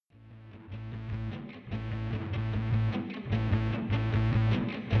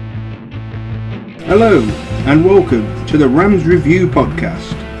Hello and welcome to the Rams Review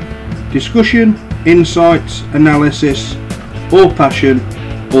podcast. Discussion, insights, analysis, all passion,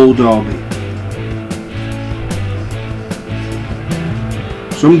 all Derby.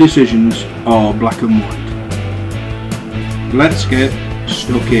 Some decisions are black and white. Let's get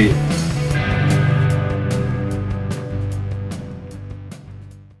stuck in.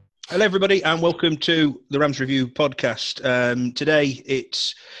 Hello, everybody, and welcome to the Rams Review podcast. Today,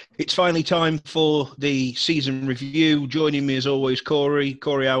 it's finally time for the season review. Joining me, as always, Corey.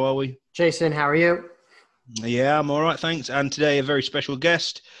 Corey, how are we? Jason, how are you? Yeah, I'm all right, thanks. And today, a very special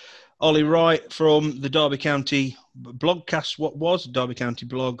guest, Ollie Wright from the Derby County blogcast. What was Derby County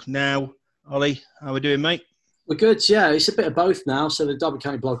blog? Now, Ollie, how are we doing, mate? We're good. Yeah, it's a bit of both now. So the Derby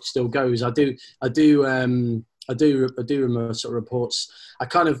County blog still goes. I do sort of reports. I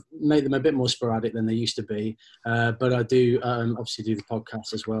kind of make them a bit more sporadic than they used to be, but I do obviously do the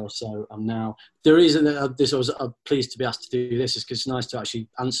podcast as well. So I'm now the reason that I was pleased to be asked to do this is because it's nice to actually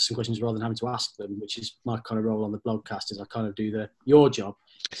answer some questions rather than having to ask them, which is my kind of role on the blogcast. Is I kind of do your job.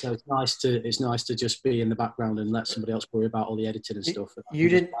 So it's nice to just be in the background and let somebody else worry about all the editing and stuff. You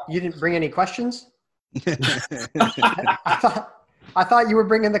didn't bring any questions? I thought you were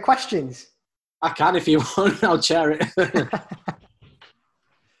bringing the questions. I can if you want. I'll share it.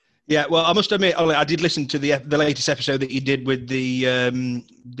 Yeah, well, I must admit, Ollie, I did listen to the latest episode that you did with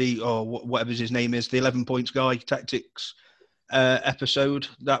whatever his name is, the 11 points guy tactics episode.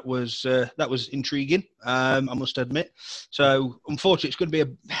 That was intriguing. I must admit. So, unfortunately, it's going to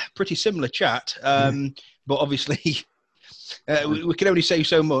be a pretty similar chat. But obviously, we can only say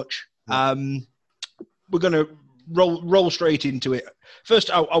so much. We're going to roll straight into it.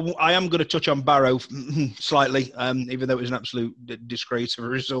 First, I am going to touch on Barrow slightly, even though it was an absolute disgrace of a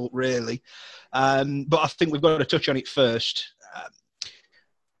result, really. But I think we've got to touch on it first.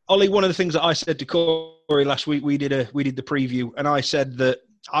 Ollie, one of the things that I said to Corey last week, we did the preview, and I said that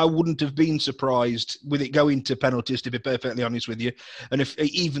I wouldn't have been surprised with it going to penalties, to be perfectly honest with you. And if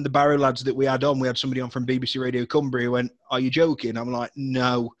even the Barrow lads that we had somebody on from BBC Radio Cumbria who went, "Are you joking?" I'm like,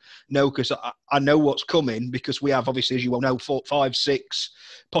 no, because I know what's coming, because we have, obviously, as you well know, 4, 5, 6,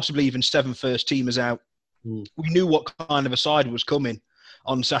 possibly even 7 first teamers out. We knew what kind of a side was coming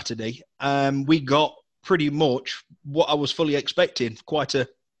on Saturday. We got pretty much what I was fully expecting, quite a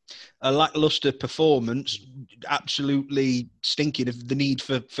lacklustre performance, absolutely stinking of the need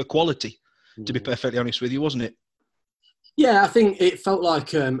for quality, to be perfectly honest with you, wasn't it? Yeah, I think it felt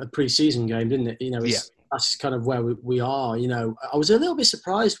like a pre-season game, didn't it? You know, that's kind of where we are. You know, I was a little bit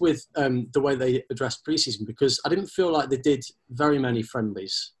surprised with the way they addressed pre-season, because I didn't feel like they did very many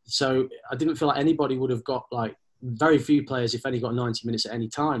friendlies. So I didn't feel like anybody would have got, like, very few players, if any, got 90 minutes at any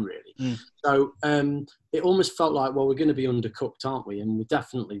time, really. So it almost felt like, well, we're going to be undercooked, aren't we? And we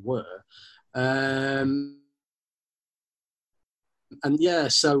definitely were. And yeah,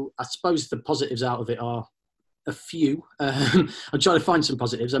 so I suppose the positives out of it are a few. I'm trying to find some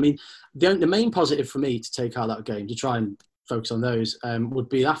positives. I mean, the main positive for me to take out of that game, to try and focus on those, would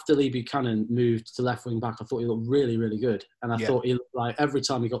be after Lee Buchanan moved to left wing back. I thought he looked really, really good. And I thought he looked like every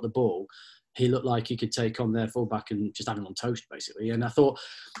time he got the ball, he looked like he could take on their fullback and just have him on toast, basically. And I thought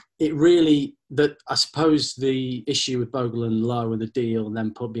it really, that I suppose the issue with Bogle and Lowe and the deal and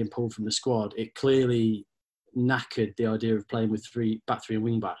then being pulled from the squad, it clearly knackered the idea of playing with back three and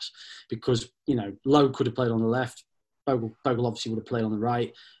wing backs, because, you know, Lowe could have played on the left. Bogle obviously would have played on the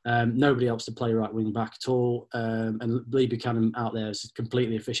right. Nobody else to play right wing back at all. And Lee Buchanan out there is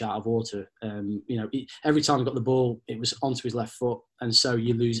completely a fish out of water. You know, every time he got the ball, it was onto his left foot. And so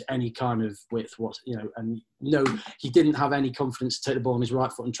you lose any kind of width, and no, he didn't have any confidence to take the ball on his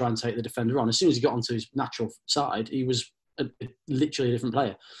right foot and try and take the defender on. As soon as he got onto his natural side, he was literally a different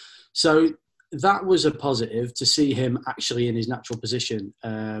player. So that was a positive. To see him actually in his natural position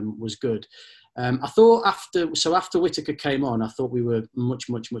was good. I thought after Whittaker came on, I thought we were much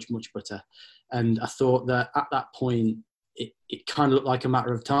better. And I thought that at that point, it kind of looked like a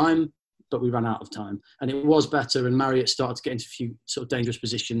matter of time, but we ran out of time. And it was better, and Marriott started to get into a few sort of dangerous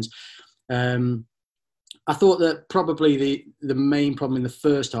positions. I thought that probably the main problem in the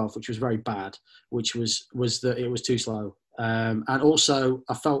first half, which was very bad, was that it was too slow. And also,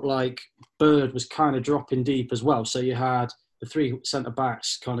 I felt like Bird was kind of dropping deep as well. So you had the 3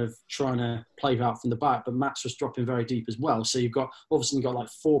 centre-backs kind of trying to play out from the back, but Max was dropping very deep as well. So you've got like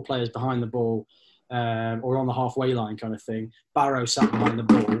 4 players behind the ball or on the halfway line kind of thing. Barrow sat behind the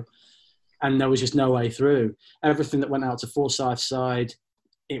ball, and there was just no way through. Everything that went out to Forsyth's side,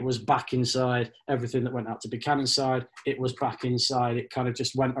 it was back inside. Everything that went out to Buchanan's side, it was back inside. It kind of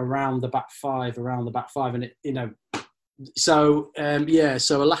just went around the back five, and it, you know, So a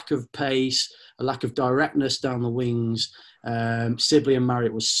lack of pace, a lack of directness down the wings. Sibley and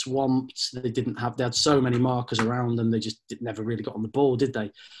Marriott was swamped. They had so many markers around them. They just never really got on the ball, did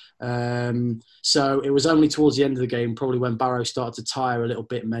they? So it was only towards the end of the game, probably when Barrow started to tire a little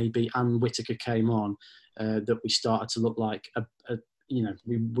bit, maybe, and Whittaker came on, that we started to look like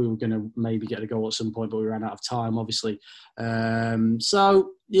we were going to maybe get a goal at some point, but we ran out of time, obviously.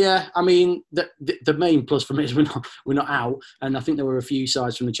 So yeah, I mean, the main plus for me is we're not out, and I think there were a few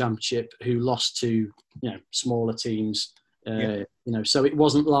sides from the Championship who lost to smaller teams. So it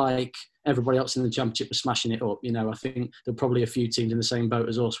wasn't like everybody else in the Championship was smashing it up. I think there were probably a few teams in the same boat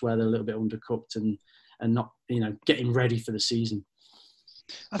as us where they're a little bit undercooked and not getting ready for the season.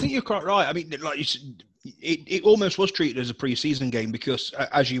 I think you're quite right. I mean, like you said, it almost was treated as a pre-season game because,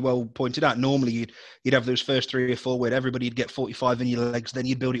 as you well pointed out, normally you'd have those first 3 or 4 where everybody'd get 45 in your legs, then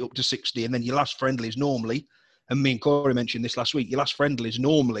you'd build it up to 60, and then your last friendlies normally, and me and Corey mentioned this last week, your last friendlies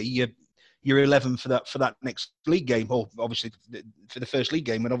normally you're 11 for that next league game, or obviously for the first league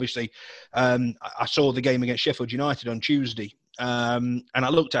game. And obviously, I saw the game against Sheffield United on Tuesday, and I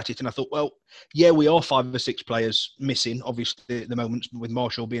looked at it and I thought, well, yeah, we are 5 or 6 players missing, obviously, at the moment, with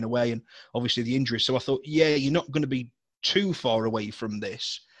Marshall being away and obviously the injuries. So I thought, yeah, you're not going to be too far away from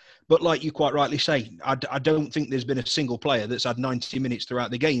this. But like you quite rightly say, I don't think there's been a single player that's had 90 minutes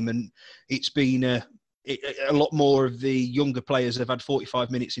throughout the game, and it's been a lot more of the younger players have had 45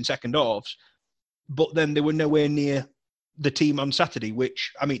 minutes in second halves, but then they were nowhere near the team on Saturday,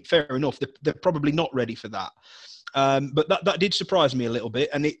 which, I mean, fair enough, they're probably not ready for that. But that did surprise me a little bit,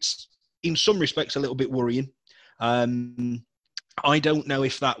 and it's, in some respects, a little bit worrying. I don't know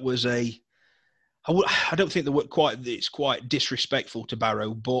if that was I don't think it's quite disrespectful to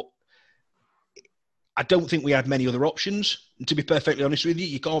Barrow, but I don't think we had many other options. And to be perfectly honest with you,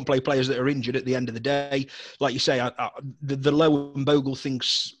 you can't play players that are injured at the end of the day. Like you say, the Lowe and Bogle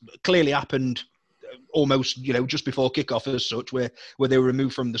things clearly happened almost, just before kickoff as such, where they were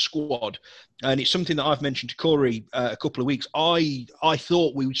removed from the squad. And it's something that I've mentioned to Corey a couple of weeks. I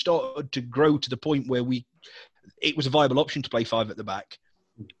thought we started to grow to the point where it was a viable option to play 5 at the back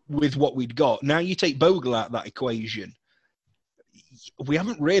with what we'd got. Now you take Bogle out of that equation, we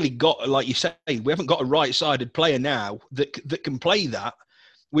haven't really got, like you say, we haven't got a right-sided player now that can play that,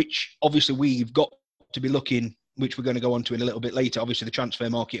 which obviously we've got to be looking, which we're going to go on to in a little bit later, obviously the transfer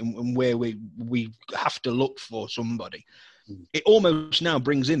market and where we have to look for somebody. It almost now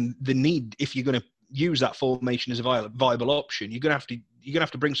brings in the need, if you're going to use that formation as a viable option, you're going to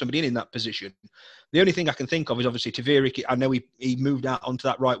have to bring somebody in that position. The only thing I can think of is obviously Taveric. I know he moved out onto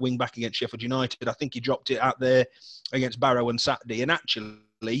that right wing back against Sheffield United. I think he dropped it out there against Barrow on Saturday, and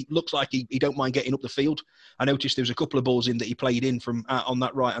actually looks like he don't mind getting up the field. I noticed there was a couple of balls in that he played in from on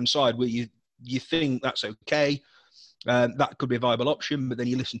that right hand side where you think that's okay. That could be a viable option, but then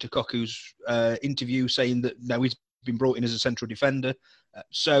you listen to Koku's interview saying that no, he's been brought in as a central defender.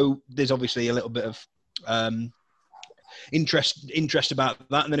 So there's obviously a little bit of interest about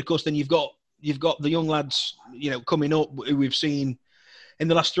that, and then of course then you've got the young lads coming up who we've seen in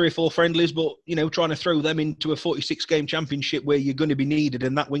the last 3 or 4 friendlies, but trying to throw them into a 46 game championship where you're going to be needed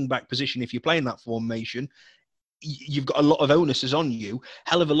in that wing back position if you're playing that formation. You've got a lot of onuses on you,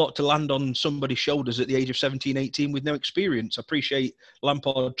 hell of a lot to land on somebody's shoulders at the age of 17, 18 with no experience. I appreciate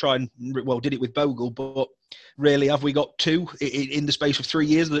Lampard did it with Bogle, but really, have we got 2 in the space of 3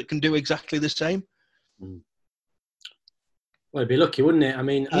 years that can do exactly the same? Well, it'd be lucky, wouldn't it? I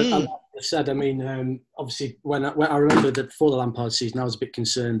mean, I said, obviously, when I remember that before the Lampard season, I was a bit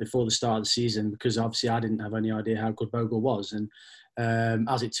concerned before the start of the season because obviously I didn't have any idea how good Bogle was, and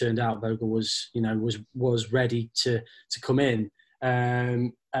as it turned out, Bogle was ready to come in,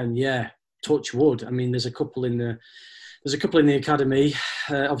 and yeah, touch wood. I mean, there's a couple in the academy,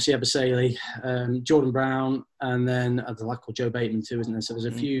 obviously Ebasele, Jordan Brown, and then the lad called Joe Bateman too, isn't there? So there's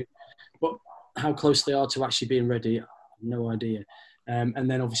a few, but how close they are to actually being ready, I have no idea. And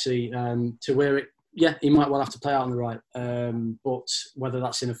then obviously to where it, yeah, he might well have to play out on the right, but whether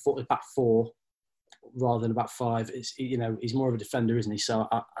that's in a back 4 rather than a back 5, it's, he's more of a defender, isn't he? So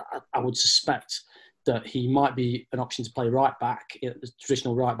I would suspect that he might be an option to play right back, the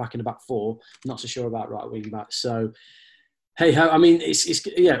traditional right back in a back 4. Not so sure about right wing back. So hey ho, I mean, it's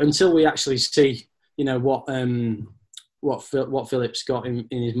until we actually see what Philip's got in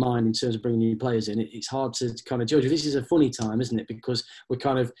his mind in terms of bringing new players in, it's hard to kind of judge. This is a funny time, isn't it? Because we've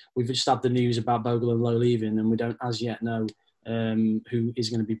just had the news about Bogle and Lowe leaving, and we don't as yet know who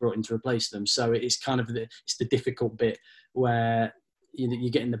is going to be brought in to replace them. So it's kind of the difficult bit where you're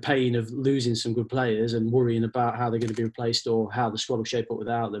getting the pain of losing some good players and worrying about how they're going to be replaced or how the squad will shape up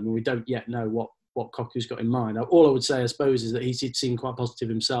without them. And we don't yet know what Koku's got in mind. All I would say, I suppose, is that he did seem quite positive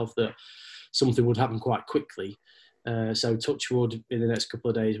himself that something would happen quite quickly. So touch wood, in the next couple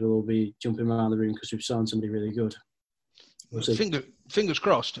of days, we'll all be jumping around the room because we've signed somebody really good. We'll see. Fingers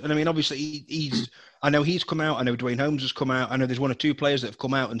crossed. And I mean, obviously, I know he's come out. I know Dwayne Holmes has come out. I know there's one or two players that have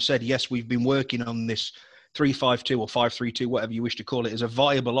come out and said, yes, we've been working on this 3-5-2 or 5-3-2, whatever you wish to call it, as a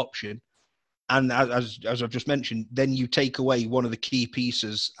viable option. And as I've just mentioned, then you take away one of the key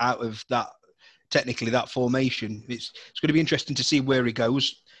pieces out of that, technically that formation. It's going to be interesting to see where he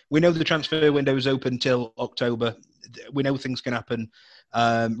goes. We know the transfer window is open till October. We know things can happen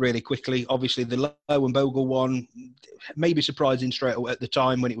really quickly. Obviously, the Lowe and Bogle one may be surprising straight away at the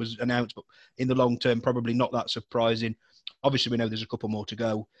time when it was announced, but in the long term, probably not that surprising. Obviously, we know there's a couple more to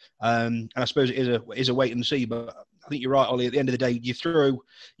go. And I suppose it is a wait and see, but I think you're right, Ollie. At the end of the day,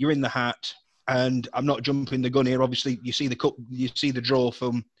 you're in the hat, and I'm not jumping the gun here. Obviously, you see the cup, you see the draw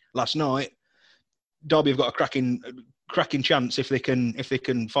from last night. Derby have got a cracking chance if they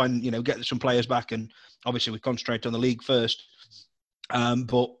can find, get some players back, and obviously we concentrate on the league first.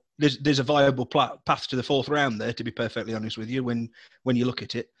 But there's a viable path to the fourth round there, to be perfectly honest with you, when you look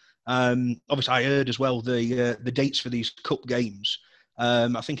at it. Obviously, I heard as well the dates for these cup games.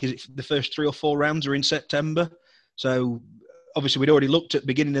 I think is it the first 3 or 4 rounds are in September. So obviously we'd already looked at the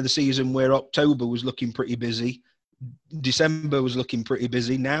beginning of the season where October was looking pretty busy. December was looking pretty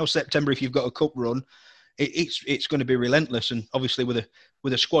busy. Now September, if you've got a cup run, it's going to be relentless. And obviously with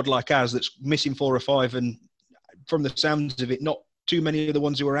a squad like ours that's missing 4 or 5, and from the sounds of it, not too many of the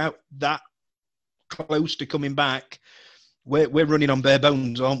ones who are out that close to coming back, we're running on bare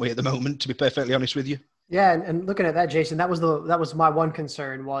bones, aren't we, at the moment, to be perfectly honest with you? Yeah, and looking at that, Jason, that was my one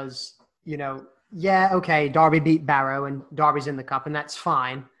concern was, okay, Derby beat Barrow and Derby's in the cup, and that's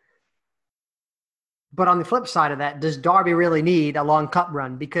fine. But on the flip side of that, does Derby really need a long cup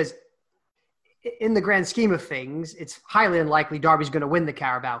run? Because in the grand scheme of things, it's highly unlikely Derby's going to win the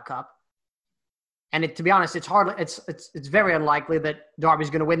Carabao Cup. And to be honest, it's very unlikely that Derby's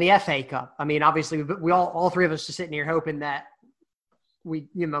going to win the FA Cup. I mean, obviously, we all three of us are sitting here hoping that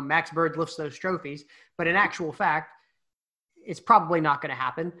Max Bird lifts those trophies. But in actual fact, it's probably not going to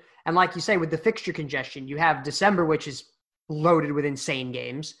happen. And like you say, with the fixture congestion, you have December, which is loaded with insane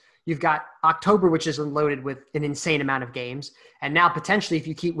games. You've got October, which is loaded with an insane amount of games. And now potentially, if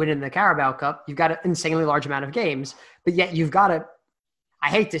you keep winning the Carabao Cup, you've got an insanely large amount of games. But yet you've got I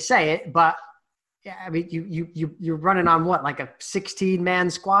hate to say it, but yeah, I mean, you're running on what, like a 16-man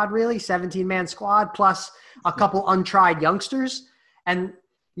squad, really? 17-man squad, plus a couple untried youngsters. And,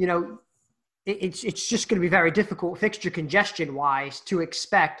 it's just going to be very difficult fixture congestion-wise to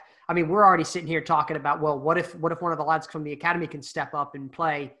expect. I mean, we're already sitting here talking about, well, what if one of the lads from the academy can step up and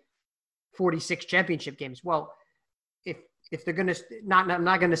play 46 championship games? Well, if they're going to I'm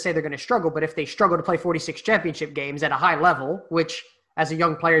not going to say they're going to struggle, but if they struggle to play 46 championship games at a high level, which as a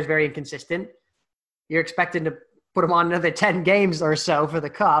young player is very inconsistent, you're expecting to put them on another 10 games or so for the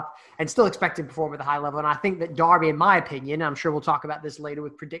cup and still expecting to perform at a high level. And I think that Derby, in my opinion, I'm sure we'll talk about this later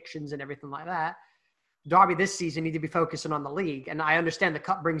with predictions and everything like that, Derby this season need to be focusing on the league. And I understand the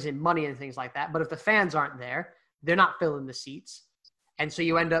cup brings in money and things like that, but if the fans aren't there, they're not filling the seats. And so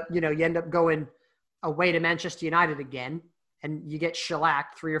you end up going away to Manchester United again, and you get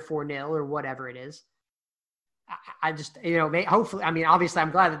shellacked 3 or 4-0 or whatever it is. I just, hopefully, I mean, obviously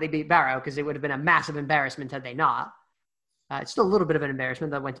I'm glad that they beat Barrow because it would have been a massive embarrassment had they not. It's still a little bit of an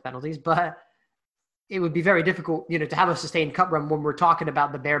embarrassment that went to penalties, but it would be very difficult, to have a sustained cup run when we're talking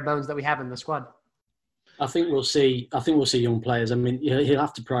about the bare bones that we have in the squad. I think we'll see young players. I mean, he'll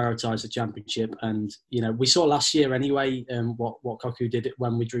have to prioritise the championship, and we saw last year anyway what Koku did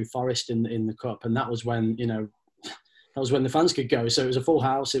when we drew Forest in the cup, and that was when the fans could go. So it was a full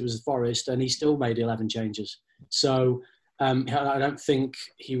house. It was Forest, and he still made 11 changes. So I don't think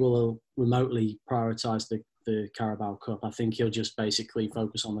he will remotely prioritise the Carabao Cup. I think he'll just basically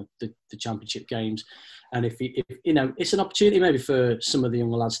focus on the championship games. And if it's an opportunity maybe for some of the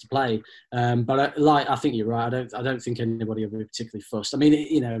younger lads to play. But I think you're right. I don't think anybody will be particularly fussed. I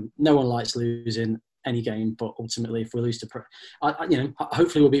mean, no one likes losing any game, but ultimately, if we lose to,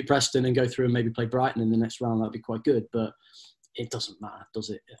 hopefully we'll beat Preston and go through and maybe play Brighton in the next round. That'd be quite good. But it doesn't matter, does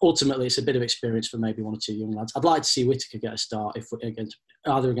it? Ultimately, it's a bit of experience for maybe 1 or 2 young lads. I'd like to see Whittaker get a start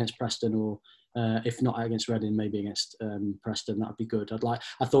either against Preston or. If not against Reading, maybe against Preston, that'd be good.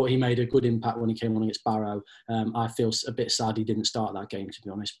 I thought he made a good impact when he came on against Barrow. I feel a bit sad he didn't start that game, to be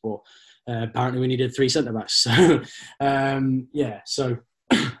honest. But apparently we needed 3 centre backs. So So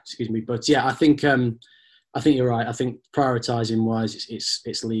excuse me, but yeah, I think you're right. I think prioritising wise,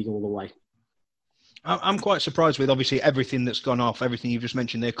 it's league all the way. I'm quite surprised with obviously everything that's gone off. Everything you've just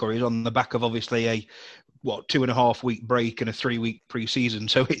mentioned there, Corey, is on the back of obviously a 2.5 week break and a 3 week pre-season.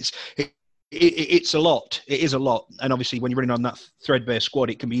 So it's a lot. It is a lot. And obviously when you're running on that threadbare squad,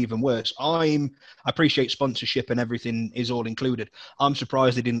 it can be even worse. I appreciate sponsorship and everything is all included. I'm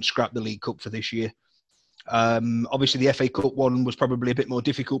surprised they didn't scrap the League Cup for this year. Obviously the FA Cup one was probably a bit more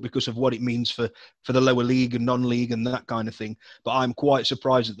difficult because of what it means for the lower league and non-league and that kind of thing. But I'm quite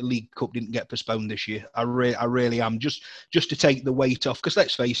surprised that the League Cup didn't get postponed this year. I really am, just to take the weight off. Because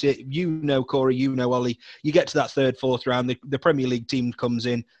let's face it, Corey, Ollie, you get to that third, fourth round, the Premier League team comes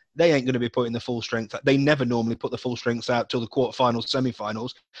in. They ain't going to be putting the full strength. They never normally put the full strengths out till the quarterfinals,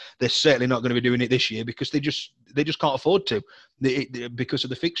 semi-finals. They're certainly not going to be doing it this year because they just can't afford to because of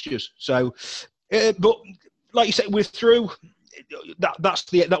the fixtures. So, but like you said, we're through.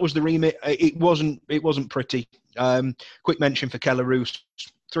 That was the remit. It wasn't pretty. Quick mention for Keller Roos.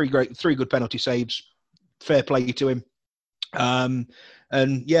 Three good penalty saves. Fair play to him.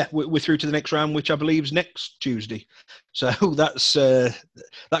 And yeah, we're through to the next round, which I believe is next Tuesday. So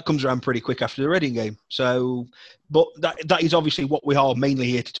that comes around pretty quick after the Reading game. So, but that is obviously what we are mainly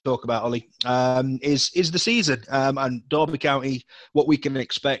here to talk about, Ollie, is the season and Derby County, what we can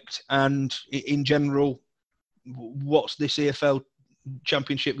expect, and in general, what's this EFL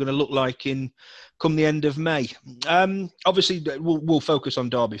Championship going to look like come the end of May. Obviously, we'll focus on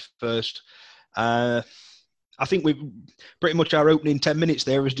Derby first. I think we've pretty much our opening 10 minutes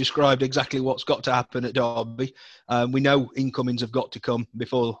there has described exactly what's got to happen at Derby. We know incomings have got to come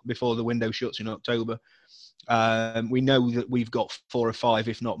before the window shuts in October. We know that we've got 4 or 5,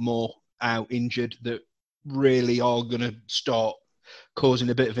 if not more, out injured that really are going to start causing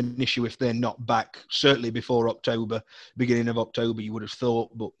a bit of an issue if they're not back, certainly before October, beginning of October, you would have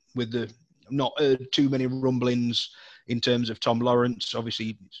thought. But with the not heard too many rumblings in terms of Tom Lawrence,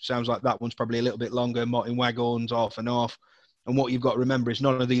 obviously sounds like that one's probably a little bit longer. Martin Waghorn's half and half. And what you've got to remember is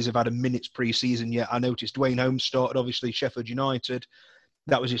none of these have had a minute's pre-season yet. I noticed Dwayne Holmes started, obviously, Sheffield United.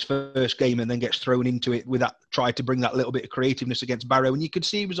 That was his first game and then gets thrown into it with that, tried to bring that little bit of creativeness against Barrow. And you could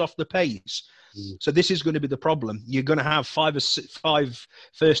see he was off the pace. So this is going to be the problem. You're going to have 5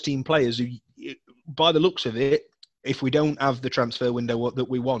 first-team players who, by the looks of it, if we don't have the transfer window that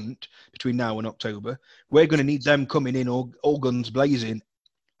we want between now and October, we're going to need them coming in all guns blazing.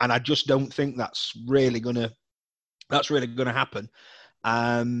 And I just don't think that's really going to happen.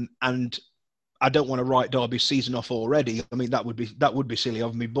 And I don't want to write Derby's season off already. I mean, that would be silly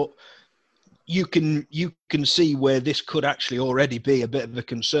of me. But you can see where this could actually already be a bit of a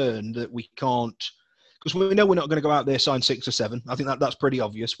concern that we can't, because we know we're not going to go out there sign 6 or 7. I think that's pretty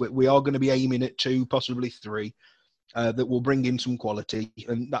obvious. We are going to be aiming at 2, possibly 3. That will bring in some quality,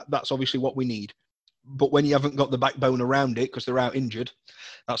 and that's obviously what we need. But when you haven't got the backbone around it because they're out injured,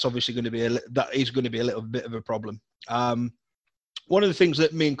 that's obviously going to be a little bit of a problem. One of the things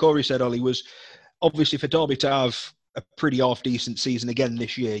that me and Corey said, Ollie, was obviously for Derby to have a pretty half-decent season again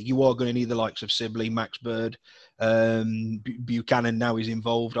this year, you are going to need the likes of Sibley, Max Bird, Buchanan now is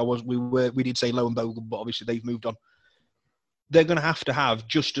involved. We did say Lowenbogle, but obviously they've moved on. They're going to have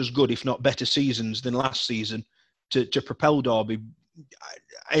just as good, if not better, seasons than last season to propel Derby.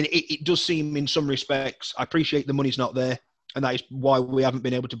 And it does seem in some respects, I appreciate the money's not there, and that is why we haven't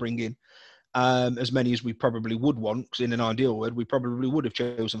been able to bring in as many as we probably would want, because in an ideal world, we probably would have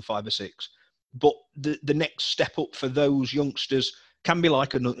chosen 5 or 6. But the next step up for those youngsters can be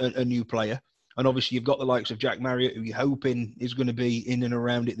like a new player. And obviously you've got the likes of Jack Marriott, who you're hoping is going to be in and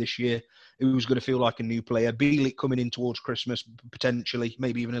around it this year, who's going to feel like a new player. Bielik coming in towards Christmas, potentially,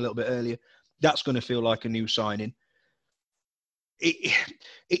 maybe even a little bit earlier. That's going to feel like a new signing.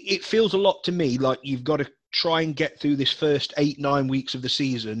 It feels a lot to me like you've got to try and get through this first 8-9 weeks of the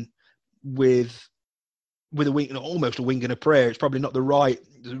season with a wing, almost a wing and a prayer. It's probably not the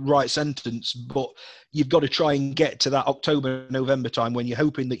right sentence, but you've got to try and get to that October, November time when you're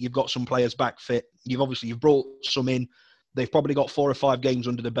hoping that you've got some players back fit. You've brought some in. They've probably got 4 or 5 games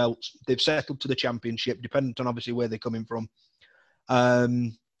under the belt. They've settled to the Championship, dependent on obviously where they're coming from.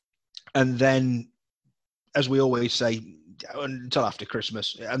 And then, as we always say, until after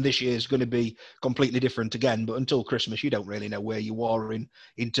Christmas, and this year is going to be completely different again, but until Christmas, you don't really know where you are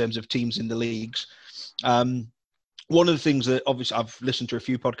in terms of teams in the leagues. One of the things that obviously I've listened to a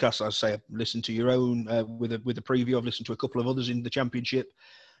few podcasts, I've listened to your own with a preview. I've listened to a couple of others in the Championship,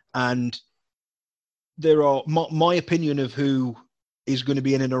 and there are my opinion of who is going to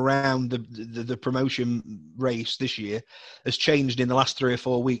be in and around the promotion race this year has changed in the last 3 or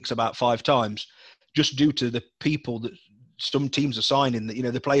 4 weeks about 5 times, just due to the people that some teams are signing,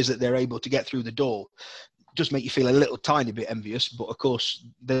 that the players that they're able to get through the door. does make you feel a little tiny bit envious. But of course,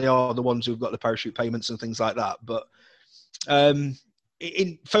 they are the ones who've got the parachute payments and things like that. But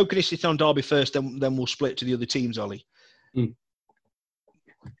in focusing on Derby first, then we'll split to the other teams, Ollie. Mm.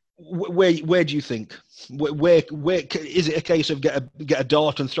 Where do you think? Where is it a case of get a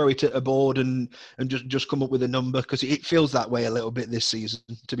dart and throw it at a board and just come up with a number? Because it feels that way a little bit this season,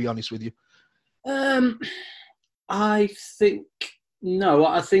 to be honest with you. I think no.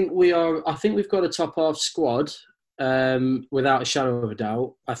 I think we are. I think we've got a top half squad without a shadow of a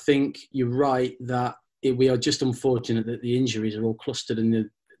doubt. I think you're right that we are just unfortunate that the injuries are all clustered in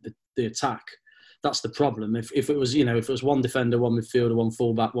the attack. That's the problem. If it was, if it was one defender, one midfielder, one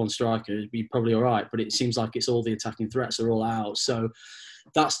fullback, one striker, it'd be probably all right. But it seems like it's all the attacking threats are all out. So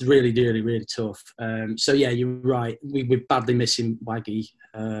that's really, really, really tough. So yeah, you're right. We're badly missing Waggy.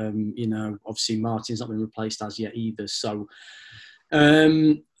 Obviously Martin's not been replaced as yet either. So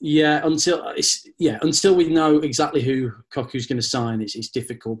until we know exactly who Koku's going to sign, it's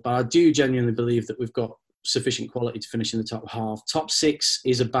difficult. But I do genuinely believe that we've got sufficient quality to finish in the top half. Top six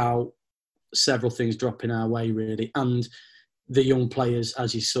is about several things dropping our way, really, and the young players,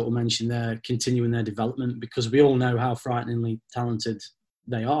 as you sort of mentioned there, continuing their development, because we all know how frighteningly talented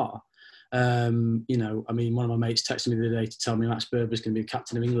they are. One of my mates texted me the other day to tell me Max Berber's going to be the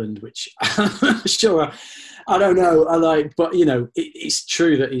captain of England, which sure, I don't know. But it's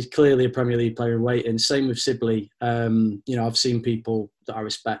true that he's clearly a Premier League player in waiting. Same with Sibley. I've seen people that I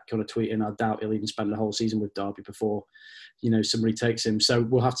respect kind of tweeting, I doubt he'll even spend the whole season with Derby before, somebody takes him. So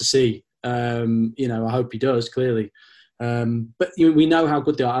we'll have to see. I hope he does, clearly. But we know how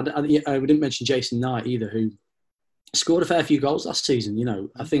good they are. We didn't mention Jason Knight either, who scored a fair few goals last season.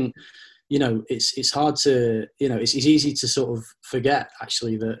 I think, it's hard to, it's easy to sort of forget,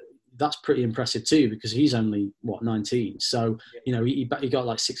 actually, that's pretty impressive too, because he's only, 19. So, he got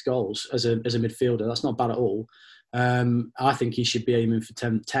like 6 goals as a midfielder. That's not bad at all. I think he should be aiming for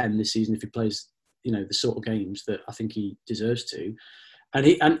 10 this season if he plays, the sort of games that I think he deserves to.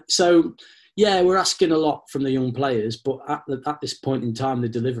 So we're asking a lot from the young players, but at this point in time, they're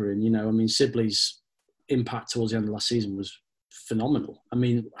delivering. Sibley's impact towards the end of last season was phenomenal.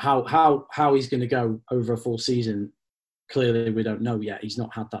 How he's going to go over a full season, clearly we don't know yet. He's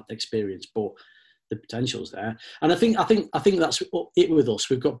not had that experience, but the potential's there. And I think that's it with us.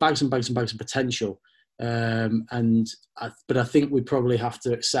 We've got bags and bags and bags of potential, but I think we probably have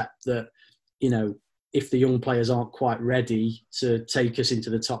to accept that, if the young players aren't quite ready to take us into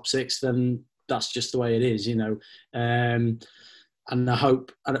the top 6, then that's just the way it is, And I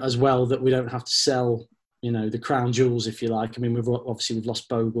hope as well that we don't have to sell, the crown jewels, if you like. We've lost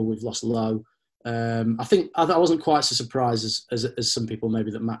Bogle, we've lost Lowe. I wasn't quite so surprised as some people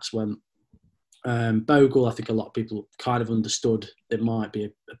maybe that Max went. Bogle, I think a lot of people kind of understood it might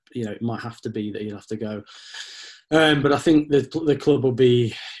be, it might have to be that he'll have to go. But I think the club will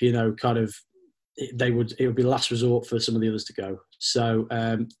be, it would be last resort for some of the others to go. So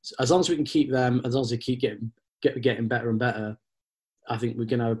as long as we can keep them, as long as they keep getting better and better, I think we're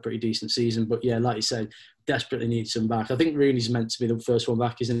going to have a pretty decent season. But yeah, like you said, desperately need some back. I think Rooney's meant to be the first one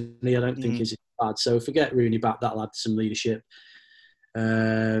back, isn't he? I don't think he's bad. So if we get Rooney back, that'll add some leadership.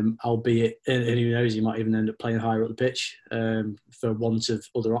 Albeit, and who knows, he might even end up playing higher up the pitch for want of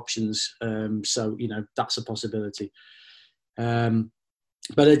other options. So that's a possibility.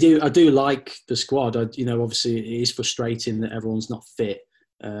 But I do like the squad. Obviously it is frustrating that everyone's not fit.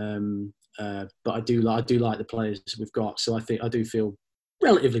 But I do like the players we've got. So I do feel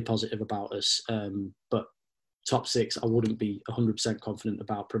relatively positive about us. But top 6, I wouldn't be 100% confident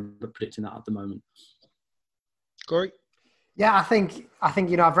about predicting that at the moment. Corey? Yeah, I think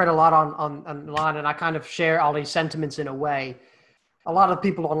I've read a lot online, and I kind of share all these sentiments in a way. A lot of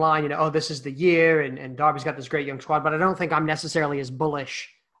people online, this is the year, and Derby's got this great young squad, but I don't think I'm necessarily as bullish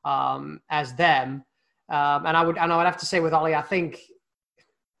as them. And I would have to say with Ollie, I think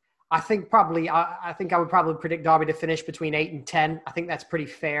I would probably predict Derby to finish between 8 and 10. I think that's pretty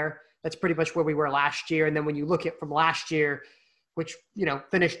fair. That's pretty much where we were last year. And then when you look at from last year, which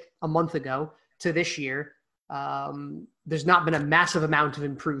finished a month ago, to this year, there's not been a massive amount of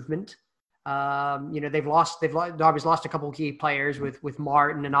improvement. Derby's lost a couple of key players with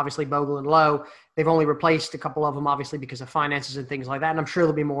Martin and obviously Bogle and Lowe. They've only replaced a couple of them, obviously, because of finances and things like that. And I'm sure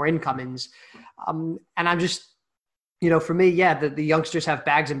there'll be more incomings. And I'm just, for me, the youngsters have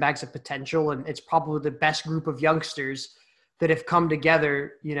bags and bags of potential, and it's probably the best group of youngsters that have come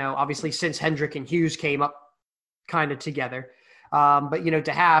together, obviously since Hendrick and Hughes came up kind of together. But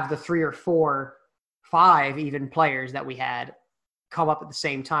to have the 3 or 4, 5 even players that we had come up at the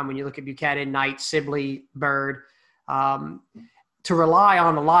same time, when you look at Buchanan, Knight, Sibley, Bird, to rely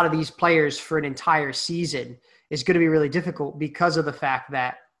on a lot of these players for an entire season is going to be really difficult because of the fact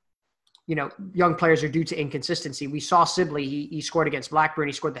that, you know, young players are due to inconsistency. We saw Sibley, he scored against Blackburn,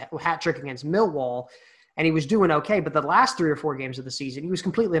 he scored the hat trick against Millwall, and he was doing okay. But the last 3 or 4 games of the season, he was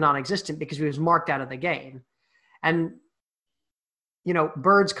completely non-existent because he was marked out of the game. And, you know,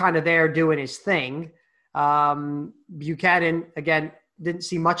 Bird's kind of there doing his thing. Buchanan, again, didn't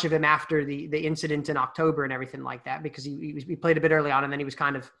see much of him after the incident in October and everything like that, because he played a bit early on and then he was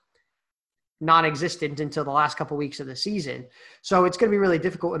kind of non-existent until the last couple of weeks of the season. So it's going to be really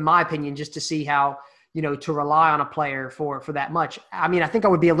difficult, in my opinion, just to see how, you know, to rely on a player for that much. I mean, I think I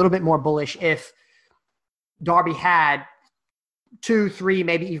would be a little bit more bullish if Derby had 2, 3,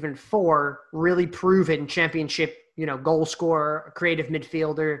 maybe even 4 really proven championship, you know, goal scorer, creative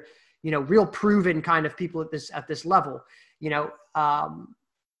midfielder, you know, real proven kind of people at this level, you know,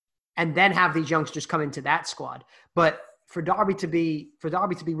 and then have these youngsters come into that squad. But for Derby to be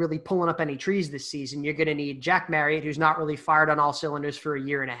really pulling up any trees this season, you're going to need Jack Marriott, who's not really fired on all cylinders for a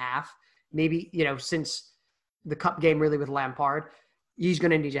year and a half, maybe, you know, since the cup game really with Lampard. He's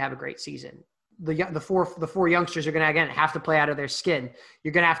going to need to have a great season. The four youngsters are going to, again, have to play out of their skin.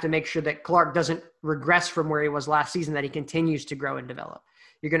 You're going to have to make sure that Clark doesn't regress from where he was last season, that he continues to grow and develop.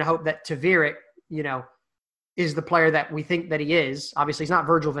 You're going to hope that Taveric, you know, is the player that we think that he is. Obviously, he's not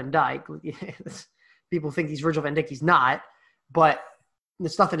Virgil van Dijk. People think he's Virgil van Dijk. He's not, but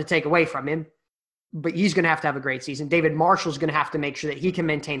there's nothing to take away from him. But he's going to have a great season. David Marshall's going to have to make sure that he can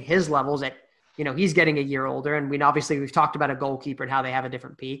maintain his levels at, you know, he's getting a year older. And we've talked about a goalkeeper and how they have a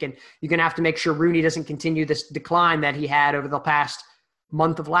different peak. And you're going to have to make sure Rooney doesn't continue this decline that he had over the past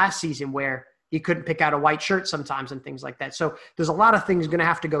month of last season, where he couldn't pick out a white shirt sometimes and things like that. So there's a lot of things going to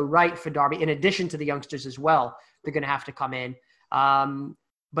have to go right for Derby, in addition to the youngsters as well. They're going to have to come in.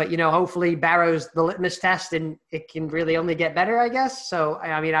 But, you know, hopefully Barrow's the litmus test and it can really only get better, I guess. So,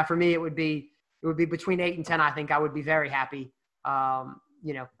 I mean, for me, it would be between 8 and 10. I think I would be very happy,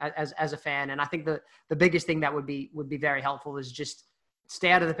 you know, as a fan. And I think the biggest thing that would be very helpful is just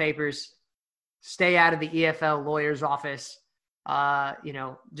stay out of the papers, stay out of the EFL lawyer's office. You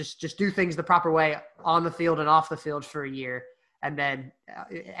know, just do things the proper way on the field and off the field for a year, and then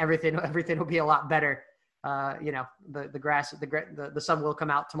everything will be a lot better. You know, the sun will come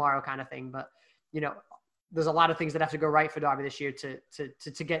out tomorrow kind of thing. But, you know, there's a lot of things that have to go right for Derby this year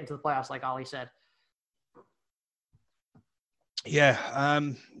to get into the playoffs, like Ollie said. Yeah.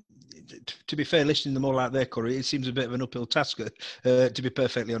 To be fair, listening to them all out there, Corey, it seems a bit of an uphill task, to be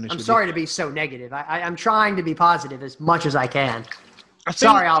perfectly honest with you. I'm sorry to be so negative. I'm trying to be positive as much as I can.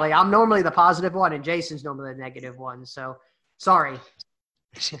 Sorry, Ollie. I'm normally the positive one, and Jason's normally the negative one. So, sorry.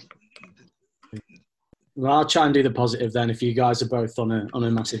 Well, I'll try and do the positive then. If you guys are both on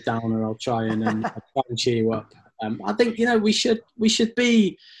a massive downer, I'll try and cheer you up. I think, you know, we should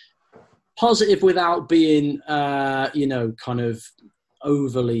be positive without being, you know, kind of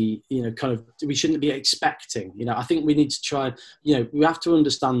overly, you know, kind of, we shouldn't be expecting, you know. I think we need to try, you know, we have to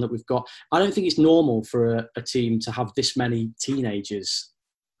understand that we've got, I don't think it's normal for a team to have this many teenagers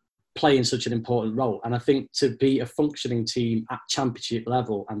playing such an important role. And I think to be a functioning team at championship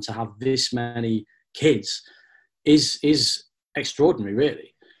level and to have this many kids is extraordinary,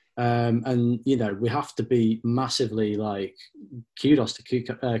 really. And, you know, we have to be massively, like, kudos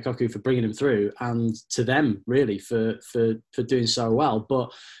to Koku for bringing them through, and to them, really, for doing so well.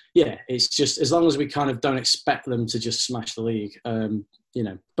 But, yeah, it's just, as long as we kind of don't expect them to just smash the league, you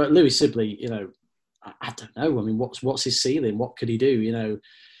know. But Louis Sibley, you know, I don't know. I mean, what's his ceiling? What could he do? You know,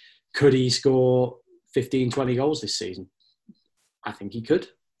 could he score 15, 20 goals this season? I think he could.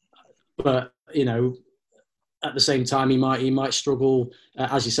 But, you know, at the same time, he might struggle.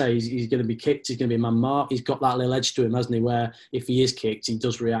 As you say, he's going to be kicked. He's going to be man marked. He's got that little edge to him, hasn't he? Where if he is kicked, he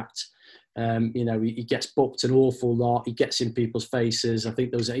does react. You know, he gets booked an awful lot. He gets in people's faces. I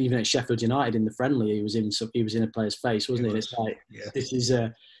think there was even at Sheffield United in the friendly, he was in a player's face, wasn't he? And it's like, yeah.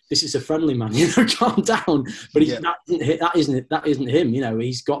 This is a friendly, man. You know, calm down. But that isn't him. You know,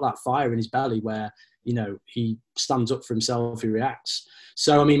 he's got that fire in his belly where, you know, he stands up for himself, he reacts.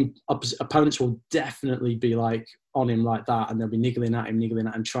 So, I mean, opponents will definitely be like on him like that, and they'll be niggling at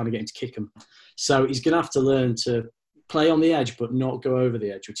him, trying to get him to kick him. So he's going to have to learn to play on the edge, but not go over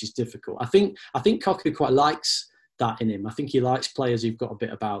the edge, which is difficult. I think Koku quite likes that in him. I think he likes players who've got a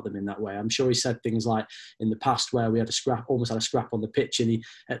bit about them in that way. I'm sure he said things like in the past where we had almost had a scrap on the pitch, and he,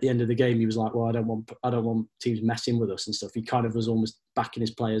 at the end of the game, he was like, well, I don't want teams messing with us and stuff. He kind of was almost backing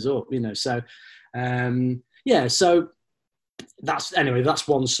his players up, you know. So, yeah, so that's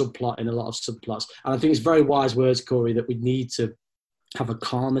one subplot in a lot of subplots. And I think it's very wise words, Corey, that we need to have a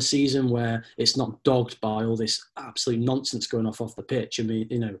calmer season where it's not dogged by all this absolute nonsense going off the pitch. I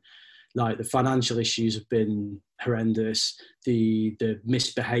mean, like the financial issues have been horrendous, the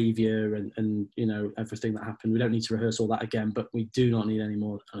misbehaviour and everything that happened. We don't need to rehearse all that again, but we do not need any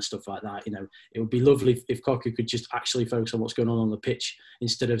more stuff like that. It would be lovely if Cocu could just actually focus on what's going on the pitch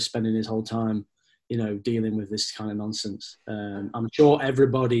instead of spending his whole time, dealing with this kind of nonsense. I'm sure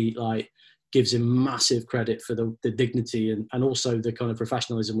everybody gives him massive credit for the dignity and also the kind of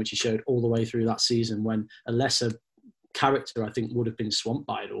professionalism which he showed all the way through that season, when a lesser character, I think, would have been swamped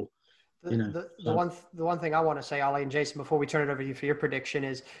by it all. The one thing I want to say, Ollie and Jason, before we turn it over to you for your prediction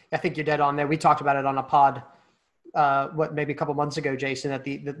is, I think you're dead on there. We talked about it on a pod, maybe a couple months ago, Jason, that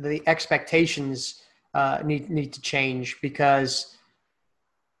the expectations need to change, because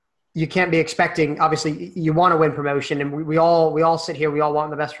you can't be expecting, obviously you want to win promotion, and we all sit here, we all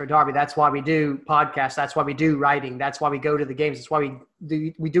want the best for Derby. That's why we do podcasts. That's why we do writing. That's why we go to the games. That's why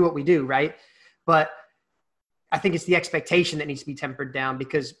we do what we do. Right. But I think it's the expectation that needs to be tempered down,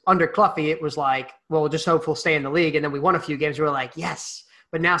 because under Cloughy, it was like, well, we'll just hope we'll stay in the league. And then we won a few games. We were like, yes.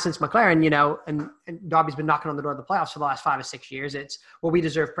 But now since McLaren, and Derby's been knocking on the door of the playoffs for the last 5 or 6 years, it's, well, we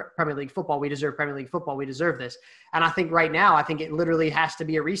deserve Premier League football. We deserve Premier League football. We deserve this. And I think right now, it literally has to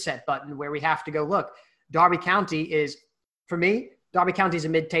be a reset button where we have to go, look, Derby County is, for me, Derby County is a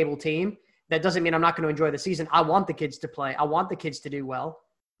mid-table team. That doesn't mean I'm not going to enjoy the season. I want the kids to play. I want the kids to do well.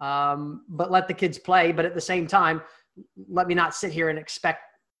 But let the kids play. But at the same time, let me not sit here and expect,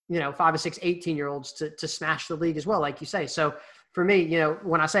 5 or 6, 18-year-olds to smash the league as well, like you say. So for me,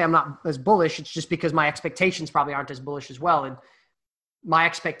 when I say I'm not as bullish, it's just because my expectations probably aren't as bullish as well. And my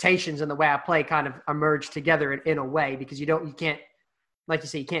expectations and the way I play kind of emerge together in a way, because you can't, like you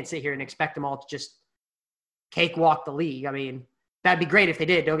say, you can't sit here and expect them all to just cakewalk the league. I mean, that'd be great if they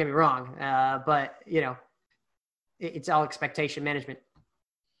did, don't get me wrong. But it's all expectation management.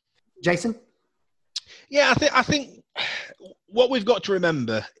 Jason? Yeah, I think what we've got to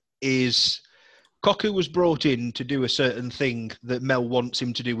remember is Cocu was brought in to do a certain thing that Mel wants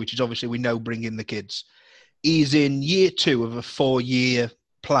him to do, which is obviously, we know, bring in the kids. He's in year 2 of a 4-year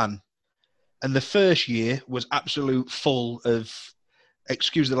plan. And the first year was absolute full of,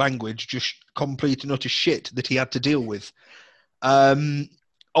 excuse the language, just complete and utter shit that he had to deal with.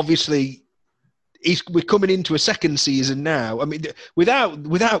 Obviously, we're coming into a second season now. I mean, without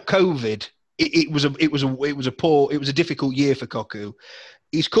COVID, it was a difficult year for Cocu.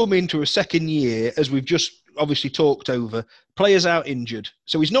 He's come into a second year, as we've just obviously talked over, players out injured.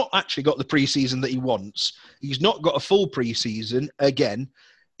 So he's not actually got the pre-season that he wants. He's not got a full pre-season. Again,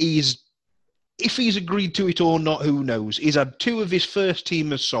 if he's agreed to it or not, who knows? He's had 2 of his first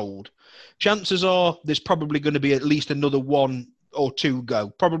teamers sold. Chances are there's probably going to be at least another 1 or 2 go.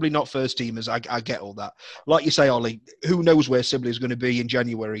 Probably not first teamers. I get all that. Like you say, Ollie, who knows where Sibley's going to be in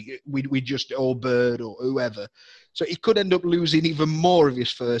January? We just, or Bird or whoever. So he could end up losing even more of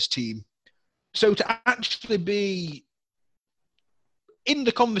his first team. So to actually be in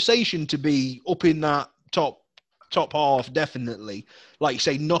the conversation, to be up in that top half, definitely, like you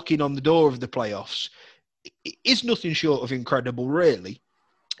say, knocking on the door of the playoffs, is nothing short of incredible, really.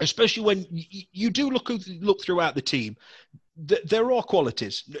 Especially when you do look throughout the team. There are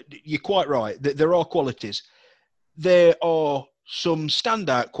qualities. You're quite right. There are qualities. There are some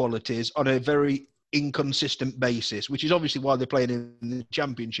standout qualities on a very inconsistent basis, which is obviously why they're playing in the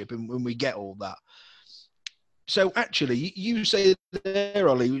Championship, and when we get all that. So actually, you say there,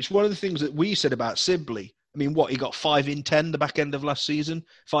 Ollie, it's one of the things that we said about Sibley. I mean, he got 5 in 10 the back end of last season,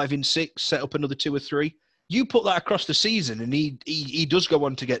 5 in 6, set up another 2 or 3. You put that across the season, and he does go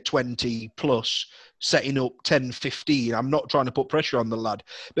on to get 20 plus, setting up 10, 15. I'm not trying to put pressure on the lad,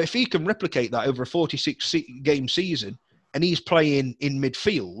 but if he can replicate that over a 46-game season, and he's playing in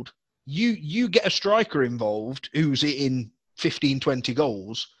midfield, you get a striker involved who's hitting 15, 20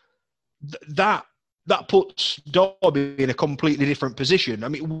 goals. That puts Derby in a completely different position. I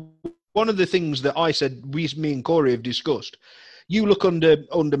mean, one of the things that I said, me and Corey have discussed, you look under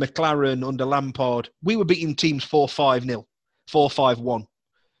McLaren, under Lampard, we were beating teams 4-5-0, 4-5-1.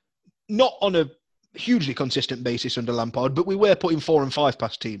 Not on a hugely consistent basis under Lampard, but we were putting 4 and 5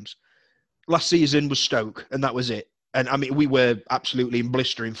 past teams. Last season was Stoke, and that was it. And I mean, we were absolutely in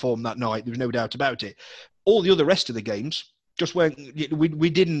blistering form that night. There was no doubt about it. All the other rest of the games just weren't. We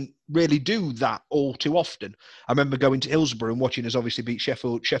didn't really do that all too often. I remember going to Hillsborough and watching us obviously beat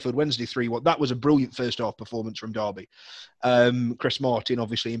Sheffield Wednesday 3-1. That was a brilliant first half performance from Derby. Chris Martin,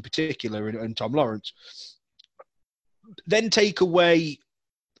 obviously in particular, and Tom Lawrence. Then take away.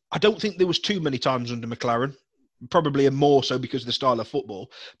 I don't think there was too many times under McLaren. Probably more so because of the style of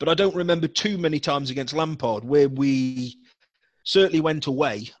football. But I don't remember too many times against Lampard where we certainly went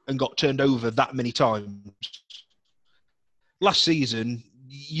away and got turned over that many times. Last season,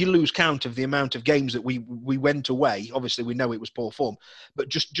 you lose count of the amount of games that we went away. Obviously, we know it was poor form, but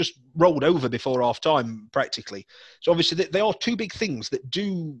just rolled over before half time practically. So obviously, they are two big things that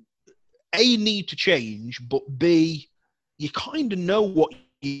do A, need to change, but B, you kind of know what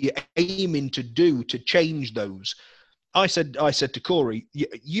you're aiming to do to change those. I said to Corey,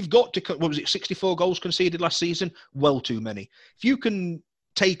 you've got to, what was it, 64 goals conceded last season? Well, too many. If you can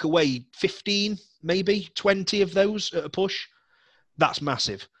take away 15, maybe 20 of those at a push, that's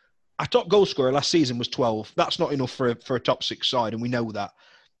massive. Our top goal scorer last season was 12. That's not enough for a top six side, and we know that.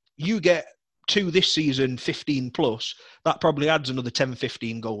 You get 2 this season, 15 plus, that probably adds another 10,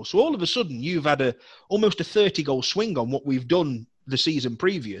 15 goals. So all of a sudden, you've had almost a 30-goal swing on what we've done the season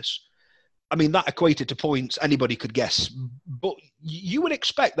previous. I mean, that equated to points anybody could guess, but you would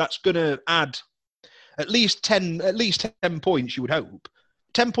expect that's going to add at least 10 points, you would hope.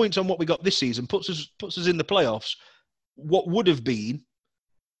 10 points on what we got this season puts us in the playoffs. What would have been,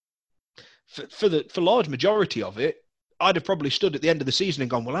 for large majority of it, I'd have probably stood at the end of the season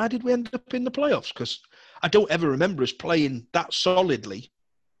and gone, well, how did we end up in the playoffs? Because I don't ever remember us playing that solidly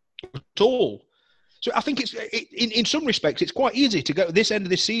at all. So I think in some respects, it's quite easy to go at this end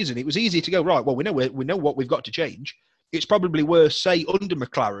of this season. It was easy to go, right, well, we know what we've got to change. It's probably worse, say, under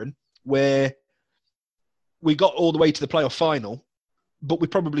McLaren, where we got all the way to the playoff final, but we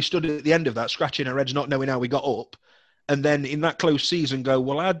probably stood at the end of that, scratching our heads, not knowing how we got up. And then in that close season go,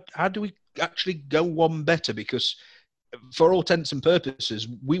 well, how do we actually go one better? Because for all intents and purposes,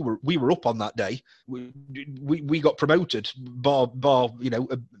 we were up on that day. We got promoted, bar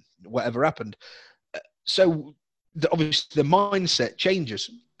whatever happened. So obviously the mindset changes.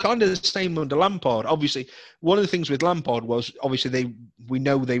 Kind of the same under Lampard. Obviously, one of the things with Lampard was obviously we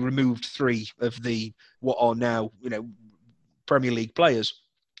know they removed 3 of the what are now Premier League players,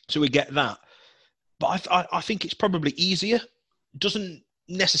 so we get that. But I think it's probably easier. Doesn't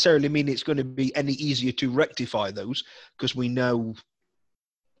necessarily mean it's going to be any easier to rectify those, because we know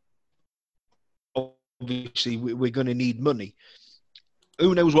obviously we're going to need money.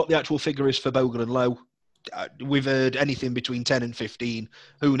 Who knows what the actual figure is for Bogle and Lowe? We've heard anything between 10 and 15.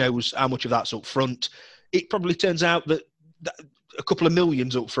 Who knows how much of that's up front? It probably turns out that a couple of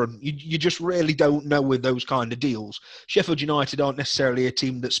millions up front. You just really don't know with those kind of deals. Sheffield United aren't necessarily a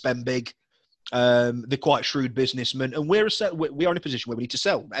team that spend big. They're quite shrewd businessmen, and we are in a position where we need to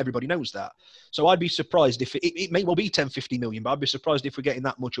sell. Everybody knows that. So I'd be surprised if it may well be 10, 50 million, but I'd be surprised if we're getting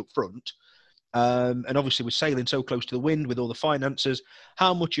that much up front. And obviously we're sailing so close to the wind with all the finances.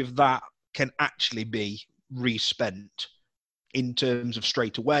 How much of that can actually be respent in terms of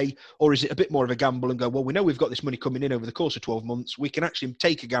straight away? Or is it a bit more of a gamble and go, well, we know we've got this money coming in over the course of 12 months. We can actually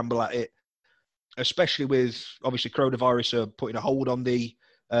take a gamble at it, especially with obviously coronavirus putting a hold on the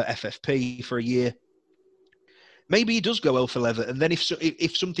FFP for a year. Maybe he does go hell for leather, and then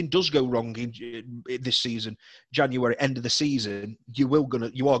if something does go wrong in this season, January, end of the season, you are going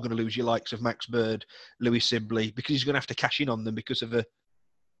to lose your likes of Max Bird, Lewis Sibley, because he's going to have to cash in on them because of the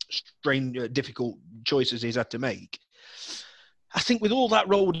strange, difficult choices he's had to make. I think with all that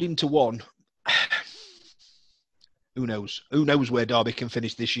rolled into one, who knows? Who knows where Derby can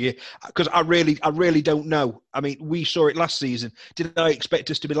finish this year? Because I really don't know. I mean, we saw it last season. Did I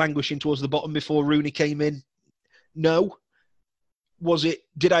expect us to be languishing towards the bottom before Rooney came in? No. Was it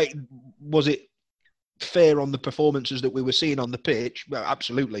fair on the performances that we were seeing on the pitch? Well,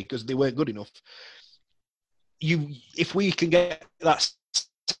 absolutely, because they weren't good enough. If we can get that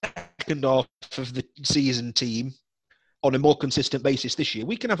second half of the season team on a more consistent basis this year,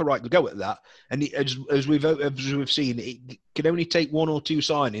 we can have a right good go at that. And as we've seen, it can only take 1 or 2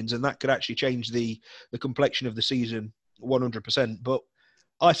 signings, and that could actually change the complexion of the season 100%. But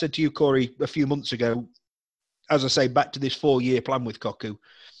I said to you, Corey, a few months ago, as I say, back to this 4-year plan with Koku,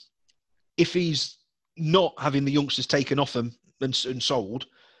 if he's not having the youngsters taken off him and sold,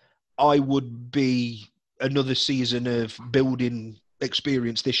 I would be another season of building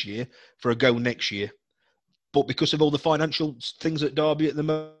experience this year for a go next year. But because of all the financial things at Derby at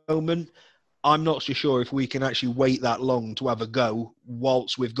the moment, I'm not so sure if we can actually wait that long to have a go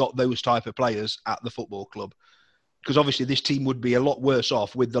whilst we've got those type of players at the football club. Because obviously this team would be a lot worse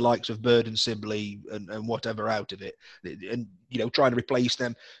off with the likes of Bird and Sibley and whatever out of it. And, trying to replace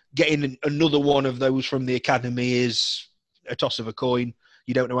them. Getting another one of those from the academy is a toss of a coin.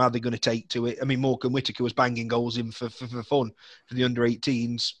 You don't know how they're going to take to it. I mean, Morecambe Whittaker was banging goals in for fun for the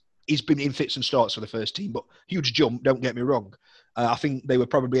under-18s. He's been in fits and starts for the first team, but huge jump, don't get me wrong. I think they were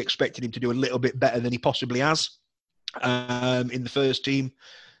probably expecting him to do a little bit better than he possibly has in the first team.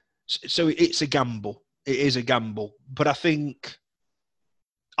 So it's a gamble. It is a gamble. But I think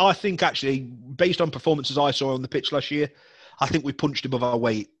actually, based on performances I saw on the pitch last year, I think we punched above our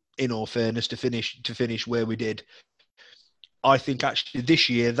weight, in all fairness, to finish where we did. I think actually this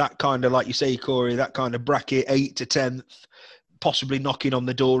year, that kind of, like you say, Corey, that kind of bracket, 8th to 10th, possibly knocking on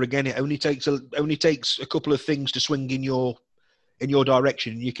the door again. It only takes a couple of things to swing in your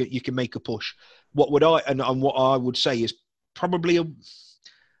direction, and you can make a push. What I would say is probably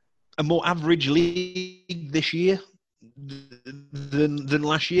a more average league this year than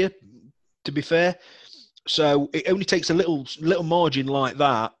last year, to be fair. So it only takes a little margin like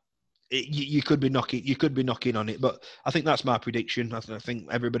that. You could be knocking on it, but I think that's my prediction. I think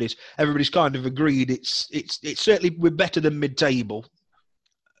everybody's kind of agreed. It's certainly, we're better than mid-table.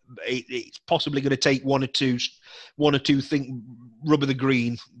 It's possibly going to take one or two rub of the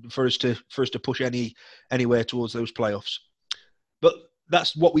green for us to push anywhere towards those playoffs. But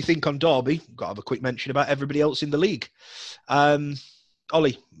that's what we think on Derby. Got to have a quick mention about everybody else in the league.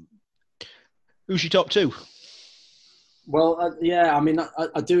 Ollie, who's your top two? Well, yeah, I mean,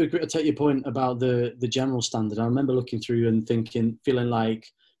 I do agree. I take your point about the general standard. I remember looking through and feeling like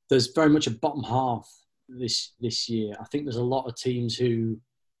there's very much a bottom half this year. I think there's a lot of teams who,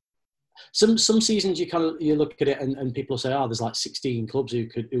 some seasons you look at it and people say, oh, there's like 16 clubs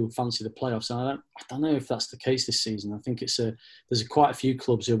who fancy the playoffs. And I don't know if that's the case this season. I think there's quite a few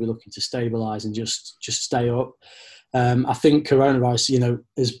clubs who'll be looking to stabilise and just stay up. I think coronavirus,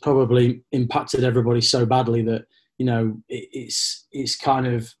 has probably impacted everybody so badly that, it's kind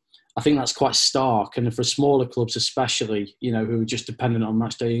of, I think that's quite stark. And for smaller clubs especially, who are just dependent on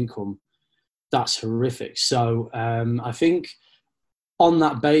match day income, that's horrific. So I think on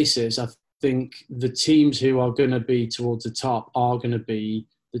that basis, I think the teams who are going to be towards the top are going to be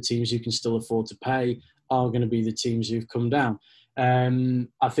the teams who can still afford to pay, are going to be the teams who've come down.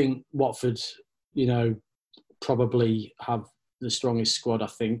 I think Watford, probably have the strongest squad, I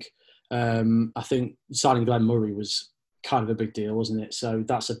think. I think signing Glenn Murray was kind of a big deal, wasn't it? So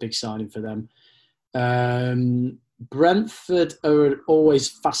that's a big signing for them. Brentford are always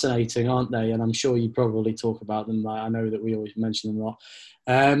fascinating, aren't they? And I'm sure you probably talk about them. I know that we always mention them a lot.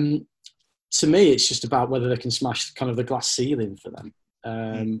 To me, it's just about whether they can smash kind of the glass ceiling for them.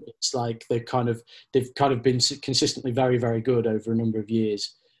 It's like they've kind of been consistently very, very good over a number of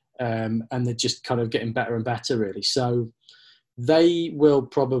years. And they're just kind of getting better and better, really. So they will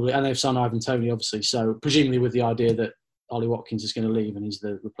probably, and they've signed Ivan Toney, obviously. So presumably with the idea that Ollie Watkins is going to leave and he's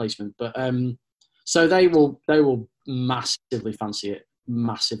the replacement. But so they will massively fancy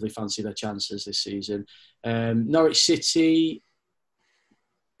their chances this season. Norwich City,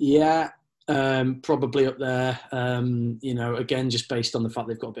 yeah, probably up there. Again, just based on the fact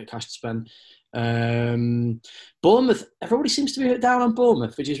they've got a bit of cash to spend. Bournemouth, everybody seems to be down on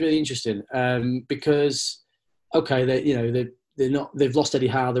Bournemouth, which is really interesting. Because they've lost Eddie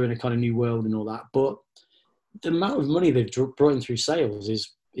Howe, they're in a kind of new world and all that, but the amount of money they've brought in through sales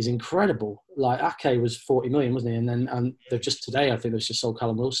is incredible. Like Ake was 40 million, wasn't he? And they've just today, I think they've just sold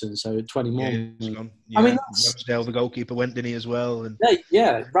Callum Wilson, so 20 more. Yeah. I mean, Ramsdale, the goalkeeper, went, didn't he, as well? And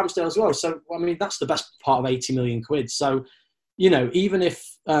yeah, Ramsdale as well. So I mean, that's the best part of 80 million quid. So even if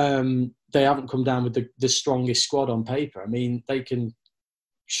they haven't come down with the strongest squad on paper, I mean, they're going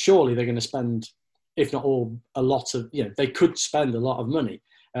to spend, if not all, a lot of, they could spend a lot of money.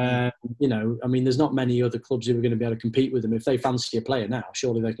 I mean, there's not many other clubs who are going to be able to compete with them. If they fancy a player now,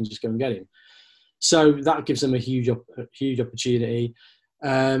 surely they can just go and get him. So that gives them a huge opportunity.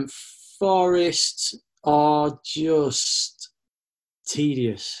 Forest are just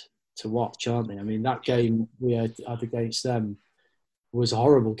tedious to watch, aren't they? I mean, that game we had against them was a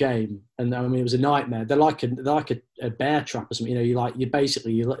horrible game, and I mean, it was a nightmare. They're like a bear trap or something. You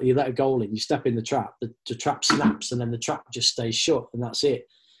let a goal in, you step in the trap, the trap snaps, and then the trap just stays shut, and that's it.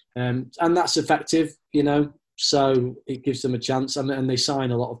 And that's effective, so it gives them a chance, and they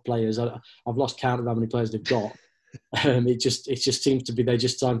sign a lot of players. I've lost count of how many players they've got. It just seems to be they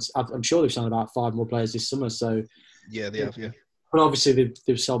just signed. I'm sure they've signed about 5 more players this summer. So yeah, they have. Yeah, but obviously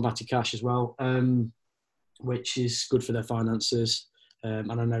they've sold Matty Cash as well, which is good for their finances.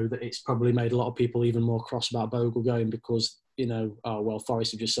 And I know that it's probably made a lot of people even more cross about Bogle going because,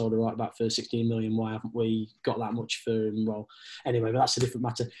 Forest have just sold a right back for 16 million. Why haven't we got that much for him? Well, anyway, but that's a different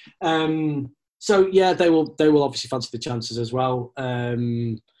matter. So, yeah, they will obviously fancy the chances as well.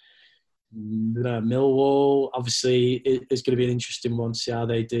 Millwall, obviously, is going to be an interesting one to see how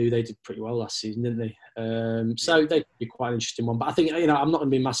they do. They did pretty well last season, didn't they? So they'd be quite an interesting one. But I think, I'm not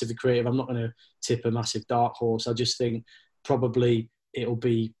going to be massively creative. I'm not going to tip a massive dark horse. I just think probably it'll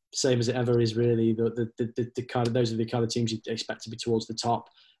be same as it ever is, really. The kind of, those are the kind of teams you'd expect to be towards the top.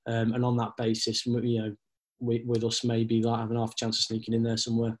 and on that basis, with us maybe like having half a chance of sneaking in there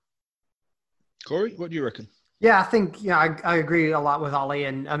somewhere. Corey, what do you reckon? Yeah, I think I agree a lot with Ollie,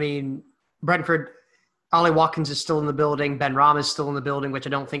 and I mean Brentford. Ollie Watkins is still in the building. Ben Rama is still in the building, which I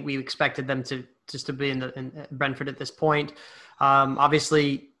don't think we expected them to be in Brentford at this point.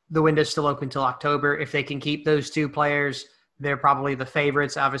 Obviously, the window's still open till October. If they can keep those two players, they're probably the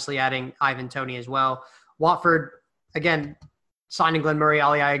favorites. Obviously, adding Ivan Toney as well. Watford, again, signing Glenn Murray,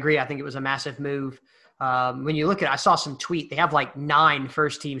 Ollie, I agree. I think it was a massive move. When you look at it, I saw some tweet. They have like 9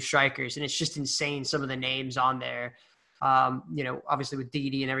 first-team strikers, and it's just insane some of the names on there. Obviously with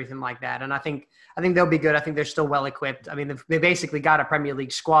Didi and everything like that. And I think they'll be good. I think they're still well equipped. I mean, they basically got a Premier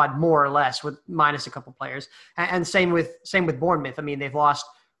League squad more or less with minus a couple players. And same with Bournemouth. I mean, they've lost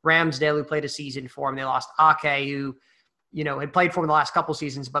Ramsdale, who played a season for them. They lost Ake, who, had played for them the last couple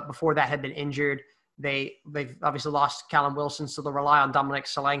seasons, but before that had been injured. They've obviously lost Callum Wilson, so they'll rely on Dominic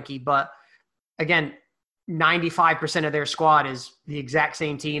Solanke. But again, 95% of their squad is the exact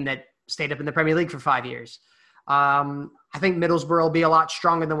same team that stayed up in the Premier League for 5 years. I think Middlesbrough will be a lot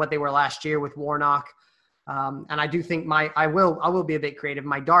stronger than what they were last year with Warnock. And I do think I will be a bit creative.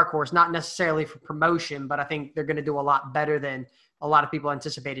 My dark horse, not necessarily for promotion, but I think they're going to do a lot better than a lot of people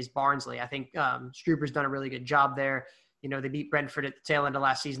anticipate is Barnsley. I think Struber's done a really good job there. They beat Brentford at the tail end of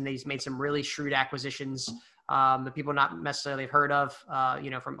last season. They've made some really shrewd acquisitions that people not necessarily have heard of,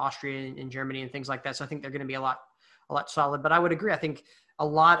 from Austria and Germany and things like that. So I think they're going to be a lot solid. But I would agree. I think a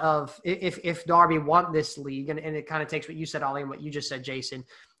lot of if Derby want this league, and it kind of takes what you said, Ollie, and what you just said, Jason,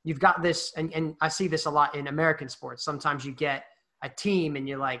 you've got this, and I see this a lot in American sports. Sometimes you get a team and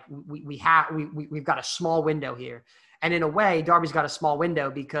you're like, we've got a small window here. And in a way, Derby's got a small window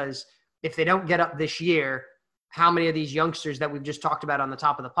because if they don't get up this year, how many of these youngsters that we've just talked about on the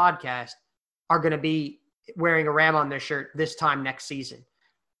top of the podcast are going to be wearing a ram on their shirt this time next season?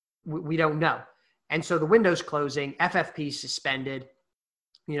 We don't know. And so the window's closing, FFP's suspended,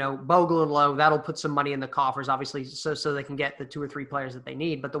 Bogle and Lowe, that'll put some money in the coffers, obviously, so they can get the 2 or 3 players that they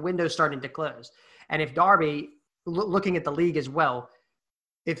need. But the window's starting to close. And if Derby, looking at the league as well,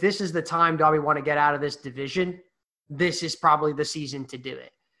 if this is the time Derby want to get out of this division, this is probably the season to do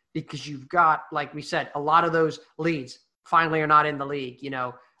it. Because you've got, like we said, a lot of those leads finally are not in the league.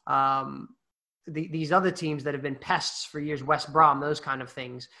 These other teams that have been pests for years, West Brom, those kind of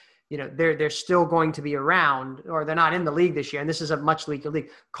things, they're still going to be around, or they're not in the league this year. And this is a much weaker league.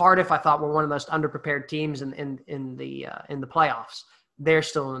 Cardiff, I thought, were one of the most underprepared teams in the playoffs. They're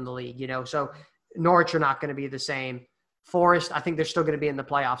still in the league, So Norwich are not going to be the same. Forest, I think they're still going to be in the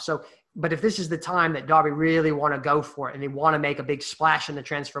playoffs. So, but if this is the time that Derby really want to go for it and they want to make a big splash in the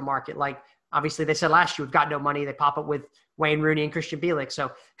transfer market, like obviously they said last year, we've got no money. They pop up with Wayne Rooney and Christian Bielik.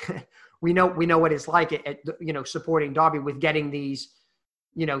 So we know what it's like at supporting Derby with getting these,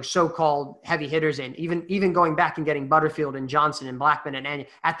 so-called heavy hitters in, even going back and getting Butterfield and Johnson and Blackman and Anya.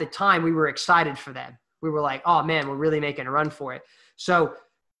 At the time, we were excited for them. We were like, oh man, we're really making a run for it. So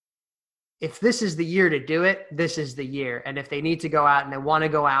if this is the year to do it, this is the year. And if they need to go out and they want to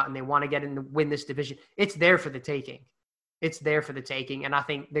go out and they want to get in to win this division, it's there for the taking. It's there for the taking. And I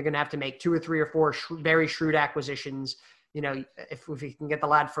think they're going to have to make 2 or 3 or 4 very shrewd acquisitions. If we can get the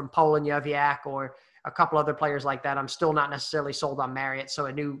lad from Poland, Jowiak, or a couple other players like that. I'm still not necessarily sold on Marriott. So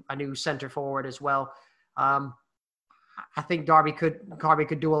a new center forward as well. I think Derby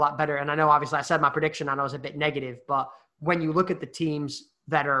could do a lot better. And I know, obviously, I said my prediction. I know it's a bit negative, but when you look at the teams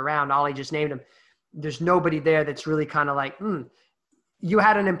that are around, Ollie just named them, there's nobody there that's really kind of like, you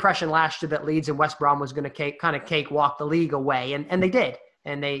had an impression last year that Leeds and West Brom was going to cakewalk the league away, and they did.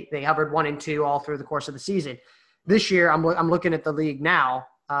 And they hovered 1 and 2 all through the course of the season. This year, I'm looking at the league now.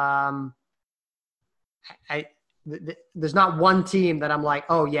 There's not one team that I'm like,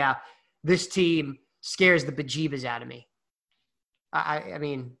 oh yeah, this team scares the bejeebas out of me. I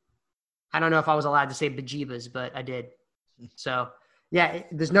mean, I don't know if I was allowed to say bejeebas, but I did. So yeah,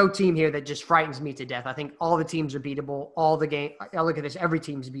 there's no team here that just frightens me to death. I think all the teams are beatable. I look at this, every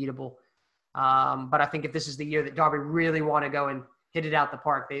team's beatable. But I think if this is the year that Derby really want to go and hit it out the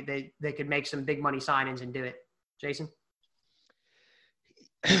park, they could make some big money signings and do it. Jason?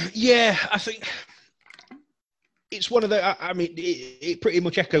 Yeah, I think it's one of the, I mean, it pretty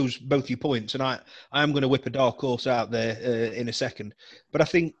much echoes both your points, and I am going to whip a dark horse out there in a second. But I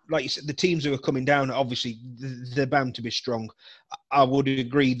think, like you said, the teams who are coming down, obviously, they're bound to be strong. I would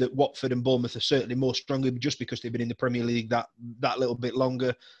agree that Watford and Bournemouth are certainly more stronger just because they've been in the Premier League that little bit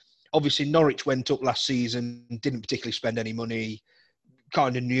longer. Obviously, Norwich went up last season, didn't particularly spend any money,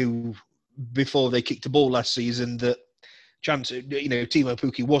 kind of knew before they kicked the ball last season that Timo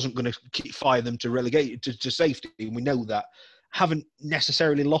Pukki wasn't going to fire them to relegate to safety, and we know that. haven't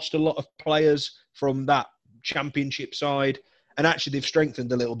necessarily lost a lot of players from that Championship side. And actually, they've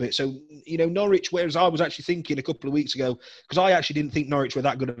strengthened a little bit. So, Norwich, whereas I was actually thinking a couple of weeks ago, because I actually didn't think Norwich were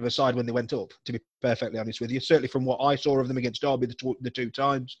that good of a side when they went up, to be perfectly honest with you. Certainly from what I saw of them against Derby the two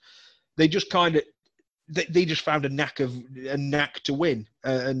times. They just kind of, they just found a knack to win.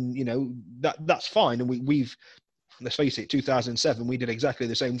 That's fine. And we've, let's face it, 2007, we did exactly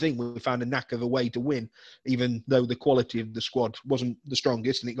the same thing. We found a knack of a way to win, even though the quality of the squad wasn't the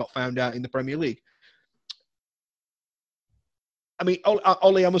strongest and it got found out in the Premier League. I mean,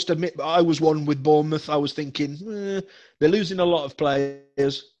 Ollie, I must admit, I was one with Bournemouth. I was thinking, they're losing a lot of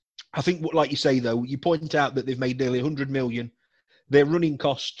players. I think, like you say, though, you point out that they've made nearly 100 million. Their running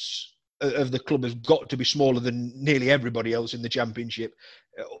costs of the club have got to be smaller than nearly everybody else in the Championship,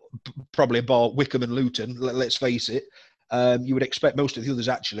 probably bar Wickham and Luton, let's face it. You would expect most of the others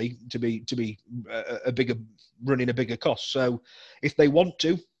actually to be running a bigger cost. So if they want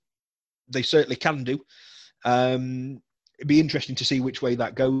to, they certainly can do. It'd be interesting to see which way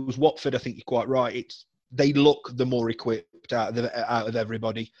that goes. Watford, I think you're quite right. They look the more equipped out of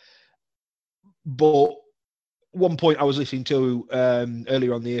everybody. But one point I was listening to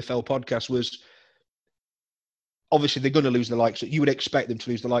earlier on the EFL podcast was, obviously they're going to lose the likes. You would expect them to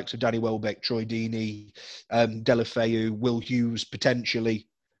lose the likes of Danny Welbeck, Troy Deeney, Delafeu, Will Hughes potentially.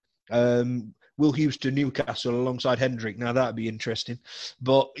 Will Hughes to Newcastle alongside Hendrick. Now that'd be interesting.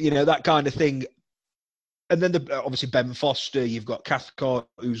 But that kind of thing. And then obviously Ben Foster, you've got Cathcart,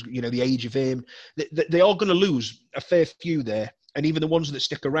 who's, the age of him. They are going to lose a fair few there. And even the ones that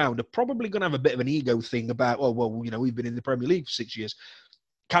stick around are probably going to have a bit of an ego thing about, we've been in the Premier League for 6 years.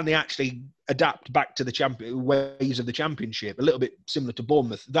 Can they actually adapt back to the ways of the Championship? A little bit similar to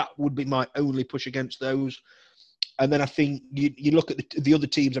Bournemouth. That would be my only push against those. And then I think you look at the other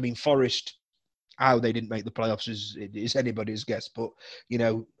teams. I mean, Forest, how they didn't make the playoffs is anybody's guess. But,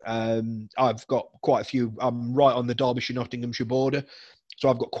 I've got quite a few. I'm right on the Derbyshire-Nottinghamshire border. So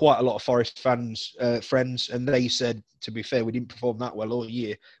I've got quite a lot of Forest fans, friends. And they said, to be fair, we didn't perform that well all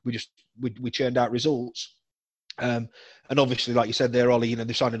year. We churned out results. And obviously, like you said there, Ollie,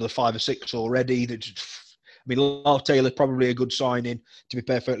 they've signed another 5 or 6 already. Lyle Taylor, probably a good signing, to be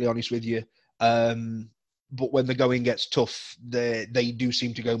perfectly honest with you. But when the going gets tough, they do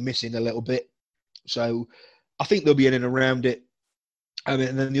seem to go missing a little bit. So I think they'll be in and around it. And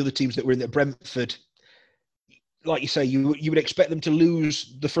then the other teams that were in there, Brentford, like you say, you would expect them to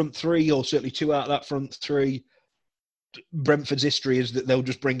lose the front 3, or certainly 2 out of that front 3. Brentford's history is that they'll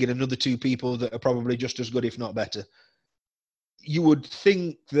just bring in another 2 people that are probably just as good, if not better. You would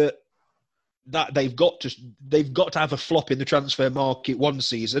think that they've got to have a flop in the transfer market one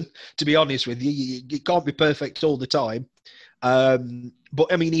season. To be honest with you, it can't be perfect all the time.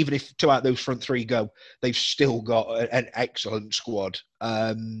 But I mean, even if 2 out of those front 3 go, they've still got an excellent squad.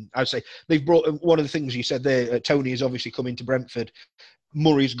 I'd say they've brought, one of the things you said there, Tony has obviously come into Brentford.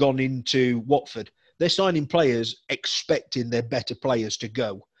 Murray's gone into Watford. They're signing players expecting their better players to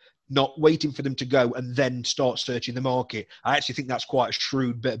go, not waiting for them to go and then start searching the market. I actually think that's quite a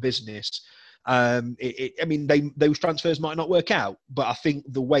shrewd bit of business. Those transfers might not work out, but I think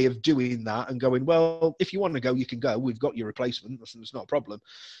the way of doing that and going, well, if you want to go, you can go. We've got your replacement. That's not a problem.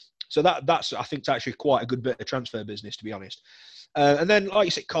 So that's I think it's actually quite a good bit of transfer business, to be honest. And then, like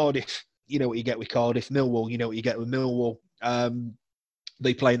you said, Cardiff, you know what you get with Cardiff. Millwall, you know what you get with Millwall.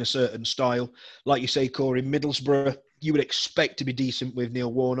 They play in a certain style. Like you say, Corey, Middlesbrough, you would expect to be decent with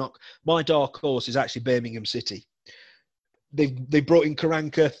Neil Warnock. My dark horse is actually Birmingham City. They brought in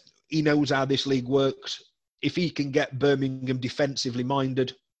Karanka. He knows how this league works. If he can get Birmingham defensively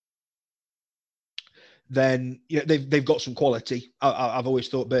minded, then they've got some quality. I've always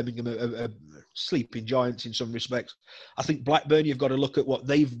thought Birmingham are sleeping giants in some respects. I think Blackburn, you've got to look at what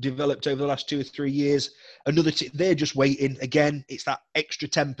they've developed over the last 2 or 3 years. They're just waiting. Again, it's that extra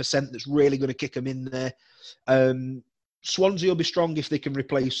 10% that's really going to kick them in there. Swansea will be strong if they can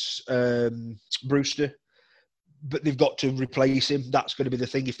replace Brewster. But they've got to replace him. That's going to be the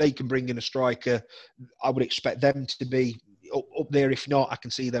thing. If they can bring in a striker, I would expect them to be up there. If not, I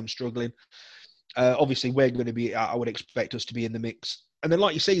can see them struggling. Obviously, we're going to be, I would expect us to be in the mix. And then,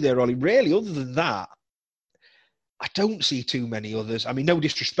 like you say there, Ollie, really, other than that, I don't see too many others. I mean, no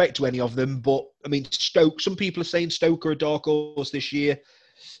disrespect to any of them, but, I mean, Stoke, some people are saying Stoke are a dark horse this year.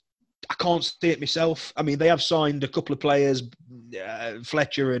 I can't see it myself. I mean, they have signed a couple of players,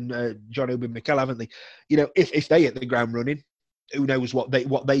 Fletcher and John Obi Mikel, haven't they? If they hit the ground running, who knows what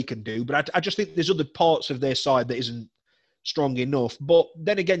they can do. But I just think there's other parts of their side that isn't strong enough. But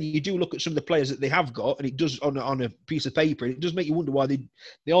then again, you do look at some of the players that they have got, and it does on a piece of paper, it does make you wonder why they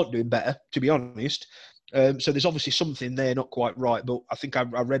aren't doing better, to be honest. So there's obviously something there not quite right. But I think I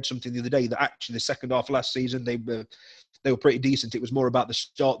read something the other day that actually the second half of last season they were pretty decent. It was more about the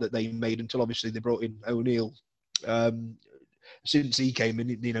start that they made until obviously they brought in O'Neill. Since he came in,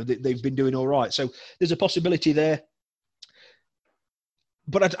 you know, they've been doing all right. So there's a possibility there.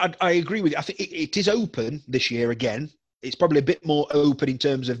 But I agree with you. I think it is open this year again. It's probably a bit more open in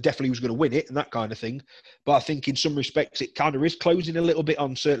terms of definitely who's going to win it and that kind of thing. But I think in some respects it kind of is closing a little bit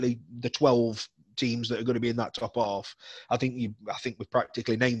on certainly the 12 teams that are going to be in that top half. I think we've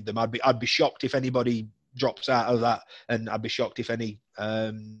practically named them. I'd be shocked if anybody drops out of that, and I'd be shocked if any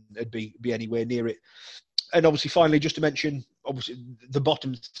would be anywhere near it. And obviously, finally, just to mention, obviously the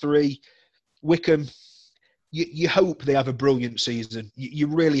bottom three, Wycombe. You hope they have a brilliant season. You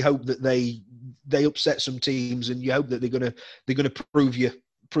really hope that they upset some teams, and you hope that they're gonna prove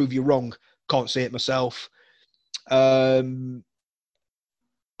you wrong. Can't say it myself. Obviously,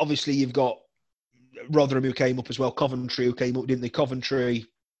 you've got Rotherham who came up as well. Coventry who came up, didn't they? Coventry.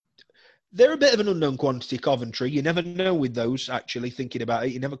 They're a bit of an unknown quantity, Coventry. You never know with those, actually, thinking about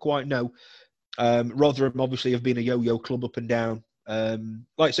it. You never quite know. Rotherham obviously have been a yo-yo club up and down.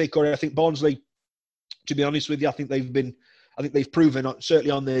 Like I say, Corey, I think Barnsley, to be honest with you, I think they've proven, certainly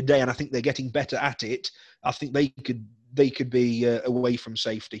on their day, and I think they're getting better at it. I think they could be away from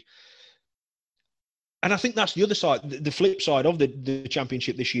safety. And I think that's the other side, the flip side of the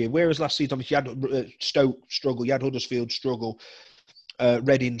Championship this year. Whereas last season, obviously, you had Stoke struggle, you had Huddersfield struggle,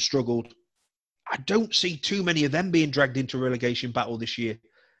 Reading struggled. I don't see too many of them being dragged into a relegation battle this year.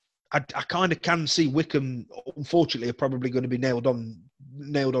 I kind of can see Wycombe, unfortunately, are probably going to be nailed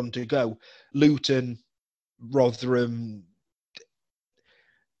on to go. Luton, Rotherham.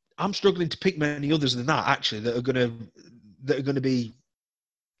 I'm struggling to pick many others than that, actually, that are going to be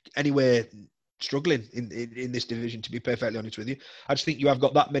anywhere struggling in this division, to be perfectly honest with you. I just think you have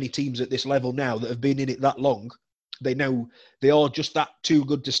got that many teams at this level now that have been in it that long. They know they are just that too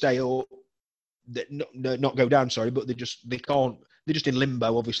good to stay or not go down, sorry, but they can't. They're just in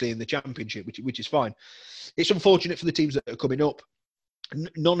limbo, obviously, in the Championship, which is fine. It's unfortunate for the teams that are coming up.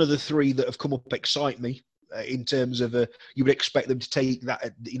 None of the three that have come up excite me in terms of you would expect them to take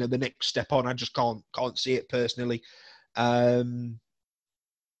that, the next step on. I just can't see it personally. Ollie,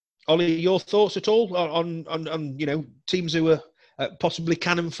 your thoughts at all on teams who are possibly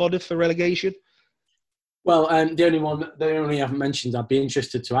cannon fodder for relegation? Well, the only I haven't mentioned, I'd be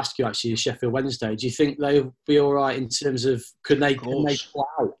interested to ask you actually, is Sheffield Wednesday. Do you think they'll be all right in terms of can they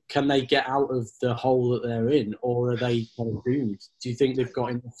get out of the hole that they're in, or are they kind of doomed? Do you think they've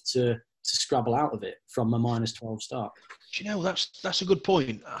got enough to scrabble out of it from a -12 start? Do you know, that's a good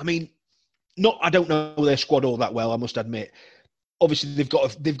point. I mean, I don't know their squad all that well, I must admit. Obviously, they've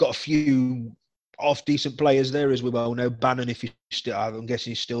got a few off decent players there, as we well know. Bannon, if he's still, I'm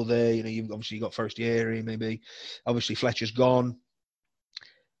guessing he's still there. You've obviously got Forestieri, maybe. Obviously, Fletcher's gone.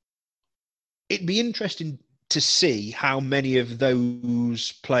 It'd be interesting to see how many of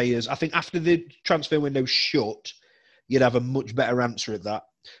those players. I think after the transfer window shut, you'd have a much better answer at that.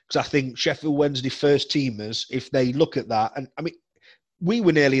 Because I think Sheffield Wednesday first teamers, if they look at that, and I mean, we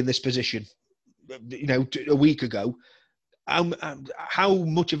were nearly in this position, a week ago. How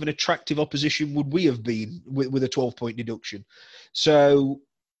much of an attractive opposition would we have been with a 12-point deduction? So,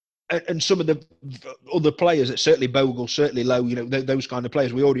 and some of the other players, certainly Bogle, certainly Lowe, those kind of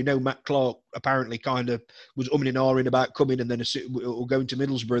players. We already know Matt Clark apparently kind of was umming and ahhing about coming and then or going to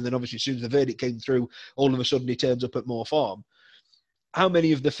Middlesbrough, and then obviously as soon as the verdict came through, all of a sudden he turns up at Moor Farm. How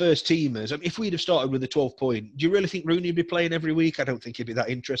many of the first teamers, I mean, if we'd have started with a 12-point, do you really think Rooney would be playing every week? I don't think he'd be that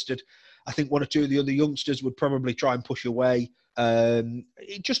interested. I think one or two of the other youngsters would probably try and push away.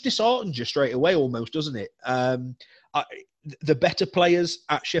 It just disheartens you straight away almost, doesn't it? The better players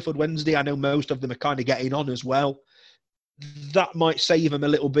at Sheffield Wednesday, I know most of them are kind of getting on as well. That might save them a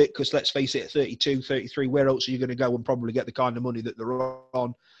little bit because let's face it, at 32, 33, where else are you going to go and probably get the kind of money that they're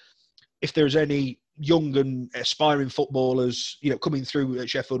on? If there's any young and aspiring footballers, coming through at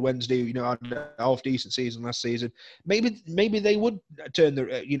Sheffield Wednesday, had a half decent season last season, maybe they would turn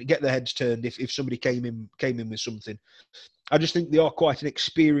get their heads turned if somebody came in with something. I just think they are quite an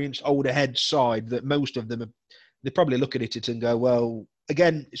experienced older head side that most of them they probably look at it and go, well,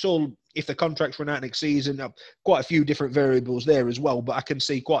 again, it's all if the contracts run out next season. Quite a few different variables there as well, but I can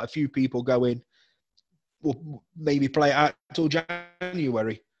see quite a few people going, well, maybe play it out till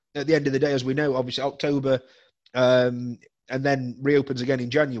January. At the end of the day, as we know, obviously October, and then reopens again in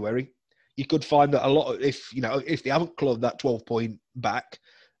January. You could find that a lot of, if they haven't clawed that 12-point back,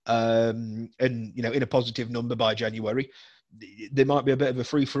 and in a positive number by January, there might be a bit of a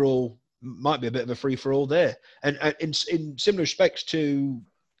free for all. There, and in similar respects to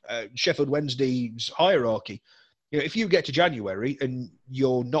Sheffield Wednesday's hierarchy. You know, if you get to January and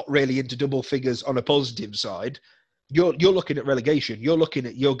you're not really into double figures on a positive side, you're looking at relegation. You're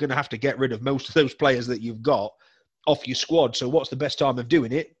going to have to get rid of most of those players that you've got off your squad. So what's the best time of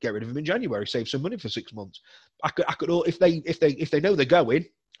doing it? Get rid of them in January. Save some money for 6 months. I could if they know they're going,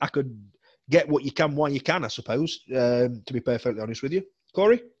 I could get what you can while you can, I suppose. To be perfectly honest with you,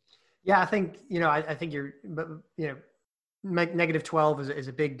 Corey. Yeah, I think I think you're, negative 12 is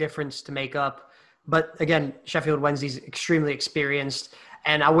a big difference to make up. But again, Sheffield Wednesday's extremely experienced,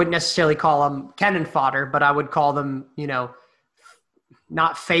 and I wouldn't necessarily call them cannon fodder, but I would call them,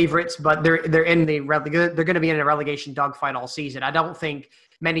 not favorites, but they're in they're going to be in a relegation dogfight all season. I don't think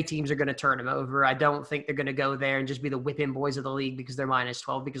many teams are going to turn them over. I don't think they're going to go there and just be the whipping boys of the league because they're minus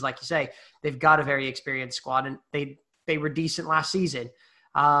 12. Because, like you say, they've got a very experienced squad, and they were decent last season.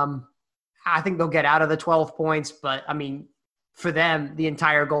 I think they'll get out of the 12 points, but I mean, for them, the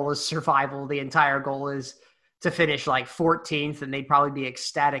entire goal is survival. The entire goal is to finish like 14th, and they'd probably be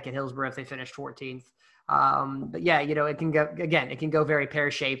ecstatic at Hillsborough if they finished 14th. But yeah, it can go very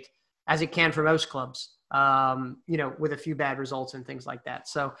pear-shaped, as it can for most clubs, with a few bad results and things like that.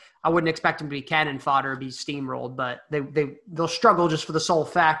 So I wouldn't expect them to be cannon fodder or be steamrolled, but they'll struggle just for the sole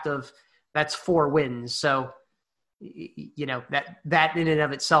fact of that's 4 wins. So, that in and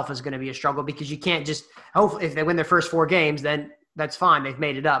of itself is going to be a struggle, because you can't just hopefully if they win their first 4 games, then that's fine. They've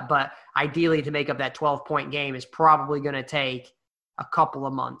made it up. But ideally, to make up that 12-point game is probably going to take a couple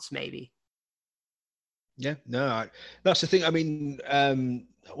of months, maybe. Yeah, no, that's the thing. I mean,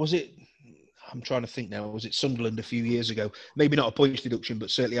 was it? I'm trying to think now. Was it Sunderland a few years ago? Maybe not a points deduction,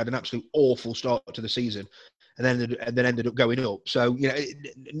 but certainly had an absolute awful start to the season, and then ended up going up. So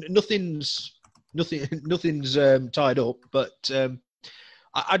nothing's tied up. But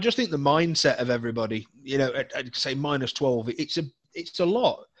I just think the mindset of everybody, I'd say minus 12. It's a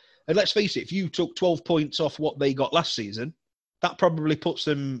lot. And let's face it, if you took 12 points off what they got last season, that probably puts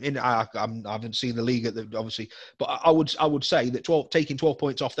them in. I haven't seen the league obviously, but I would say that taking 12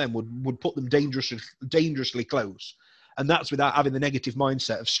 points off them would put them dangerously close, and that's without having the negative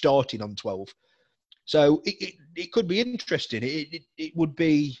mindset of starting on 12. So it could be interesting. It would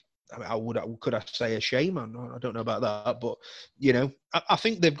be. I mean, could I say a shame? I don't know about that, but I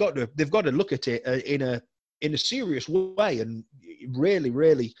think they've got to look at it in a serious way and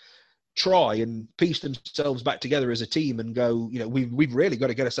really try and piece themselves back together as a team and go, we've really got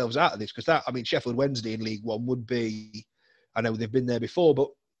to get ourselves out of this, because Sheffield Wednesday in League One would be, I know they've been there before, but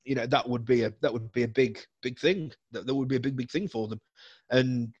that would be a big thing. That would be a big thing for them,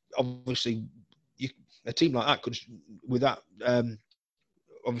 and obviously a team like that could, with that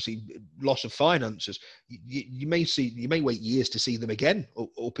obviously loss of finances, you may wait years to see them again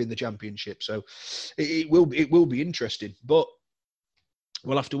up in the Championship. So it will be interesting, but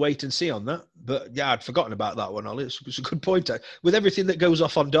we'll have to wait and see on that. But yeah, I'd forgotten about that one, Ollie. It's a good point. With everything that goes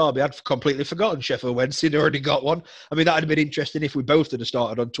off on Derby, I'd completely forgotten Sheffield Wednesday had already got one. I mean, that would have been interesting if we both had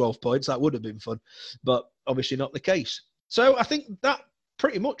started on 12 points. That would have been fun, but obviously not the case. So I think that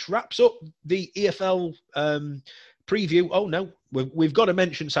pretty much wraps up the EFL preview. Oh no, we've got to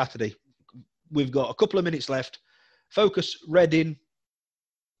mention Saturday. We've got a couple of minutes left. Focus Reading.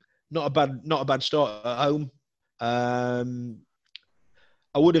 Not a bad start at home.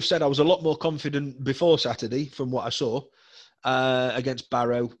 I would have said I was a lot more confident before Saturday from what I saw against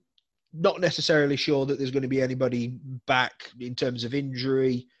Barrow. Not necessarily sure that there's going to be anybody back in terms of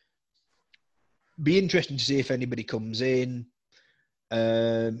injury. Be interesting to see if anybody comes in.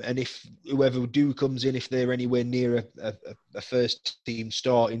 And if whoever comes in, if they're anywhere near a first team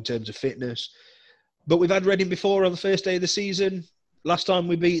start in terms of fitness. But we've had Reading before on the first day of the season. Last time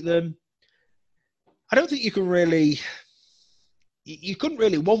we beat them. I don't think you can really... You couldn't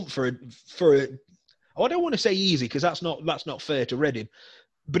really want for a. I don't want to say easy, because that's not fair to Reading,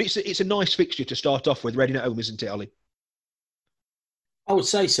 but it's a nice fixture to start off with. Reading at home, isn't it, Ollie? I would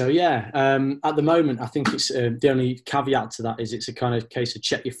say so, yeah. At the moment, I think it's the only caveat to that is it's a kind of case of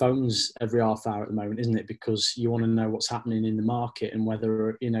check your phones every half hour at the moment, isn't it? Because you want to know what's happening in the market and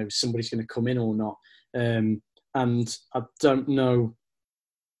whether somebody's going to come in or not. And I don't know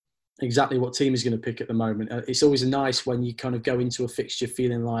exactly what team he's going to pick at the moment. It's always nice when you kind of go into a fixture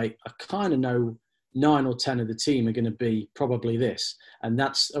feeling like, I kind of know 9 or 10 of the team are going to be probably this. And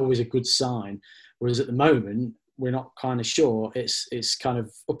that's always a good sign. Whereas at the moment, we're not kind of sure. It's kind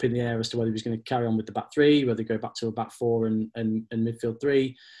of up in the air as to whether he's going to carry on with the back 3, whether go back to a back 4 and midfield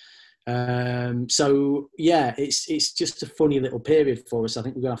 3. So yeah, it's just a funny little period for us. I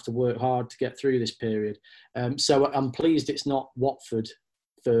think we're going to have to work hard to get through this period. So I'm pleased it's not Watford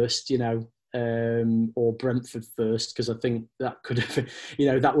first, or Brentford first, because I think that could have,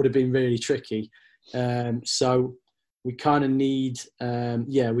 that would have been really tricky. So we kind of need,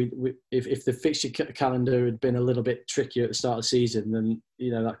 if the fixture calendar had been a little bit trickier at the start of the season, then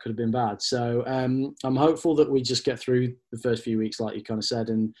that could have been bad. So I'm hopeful that we just get through the first few weeks, like you kind of said,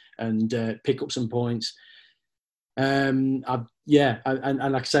 and pick up some points. And like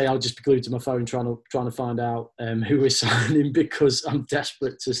I say, I'll just be glued to my phone trying to find out who we're signing, because I'm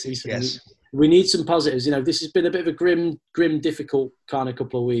desperate to see some. Yes. We need some positives. This has been a bit of a grim, difficult kind of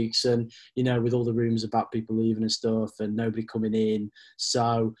couple of weeks, and with all the rumours about people leaving and stuff, and nobody coming in.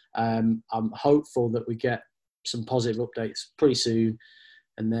 So I'm hopeful that we get some positive updates pretty soon,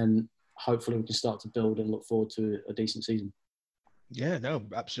 and then hopefully we can start to build and look forward to a decent season. Yeah, no,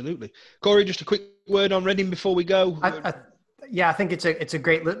 absolutely. Corey, just a quick word on Reading before we go. I think it's a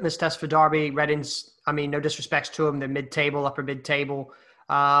great litmus test for Derby. Reading's, no disrespects to them, they're mid-table, upper mid-table.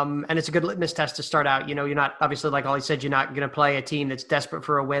 And it's a good litmus test to start out. You're not, obviously, like Ollie said, you're not going to play a team that's desperate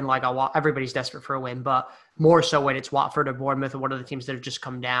for a win. Like everybody's desperate for a win, but more so when it's Watford or Bournemouth or one of the teams that have just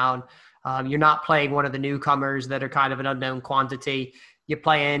come down. You're not playing one of the newcomers that are kind of an unknown quantity. You're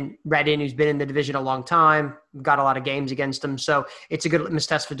playing Reading, who's been in the division a long time, got a lot of games against them. So it's a good litmus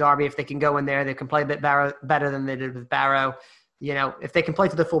test for Derby. If they can go in there, they can play a bit better than they did with Barrow. If they can play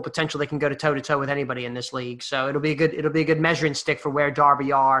to their full potential, they can go toe to toe with anybody in this league. So it'll be a good measuring stick for where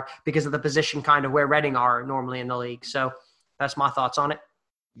Derby are, because of the position kind of where Reading are normally in the league. So that's my thoughts on it.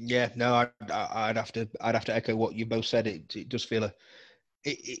 Yeah, no, I'd have to echo what you both said. It does feel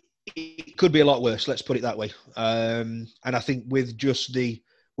it could be a lot worse. Let's put it that way. And I think with just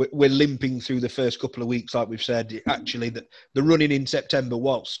we're limping through the first couple of weeks, like we've said. Actually, the running in September,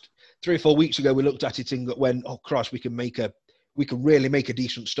 whilst 3 or 4 weeks ago we looked at it and went, oh Christ, we can really make a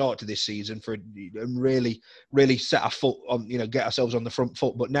decent start to this season and really set our foot on, get ourselves on the front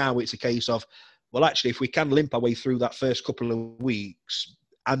foot. But now it's a case of, well, actually, if we can limp our way through that first couple of weeks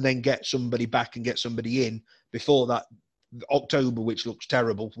and then get somebody back and get somebody in before that October, which looks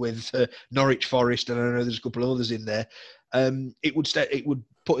terrible with Norwich Forest, and I know there's a couple of others in there, it would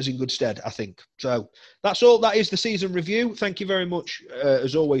put us in good stead, I think. So that's all. That is the season review. Thank you very much,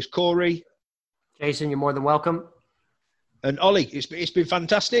 as always, Corey. Jason, you're more than welcome. And Ollie, it's been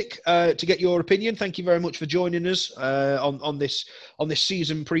fantastic to get your opinion. Thank you very much for joining us on this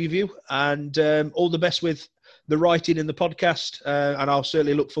season preview, and all the best with the writing and the podcast. And I'll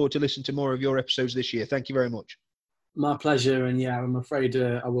certainly look forward to listening to more of your episodes this year. Thank you very much. My pleasure, and I'm afraid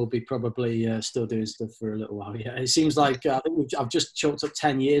I will be probably still doing stuff for a little while. Yeah, it seems like I think I've just chalked up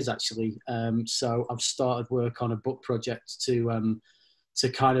 10 years actually. So I've started work on a book project to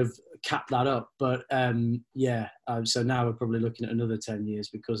kind of cap that up. But so now we're probably looking at another 10 years,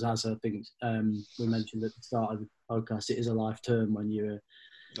 because as I think we mentioned at the start of the podcast, it is a life term when you're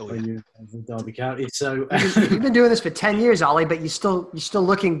in Derby County. So you've been doing this for 10 years, Ollie, but you're still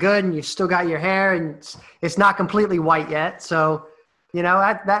looking good, and you've still got your hair, and it's not completely white yet. So,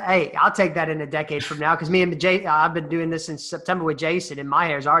 hey, I'll take that in a decade from now, because me and I've been doing this since September with Jason, and my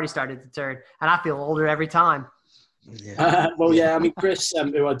hair's already started to turn, and I feel older every time. Yeah. Chris,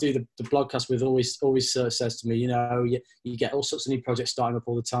 who I do the blogcast with, always says to me, you get all sorts of new projects starting up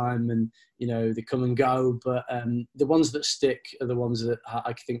all the time, and they come and go, but the ones that stick are the ones that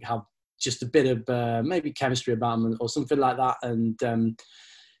I think have just a bit of maybe chemistry about them or something like that, and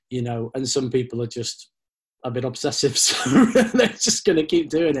and some people are just a bit obsessive, so they're just going to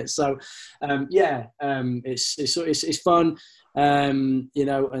keep doing it. So it's fun.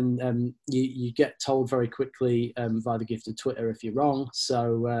 You get told very quickly via the gift of Twitter if you're wrong.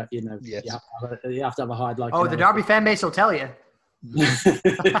 So yes. you have to have a hide like. Oh, the Derby fan base will tell you. Yeah,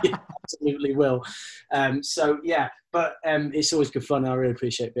 absolutely will. But it's always good fun. I really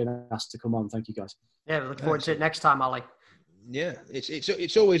appreciate being asked to come on. Thank you, guys. Yeah, we look forward to it next time, Ollie. Yeah,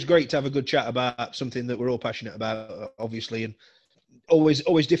 it's always great to have a good chat about something that we're all passionate about, obviously, and always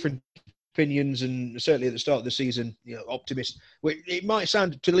different opinions, and certainly at the start of the season, optimist. It might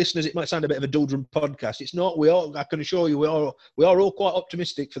sound to listeners, it might sound a bit of a doldrum podcast. It's not. I can assure you, we are all quite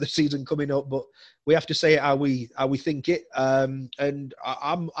optimistic for the season coming up, but we have to say it how we think it. And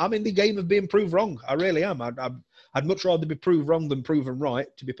I'm in the game of being proved wrong. I really am. I'd much rather be proved wrong than proven right,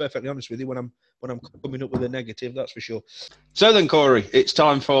 to be perfectly honest with you, when I'm coming up with a negative, that's for sure. So then, Corey, it's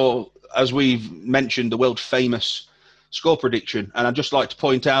time for, as we've mentioned, the world famous score prediction. And I'd just like to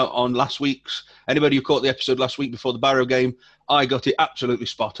point out on anybody who caught the episode last week before the Barrow game, I got it absolutely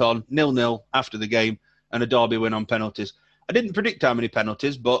spot on, 0-0 after the game, and a Derby win on penalties. I didn't predict how many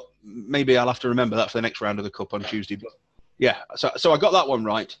penalties, but maybe I'll have to remember that for the next round of the Cup on Tuesday. But yeah, so I got that one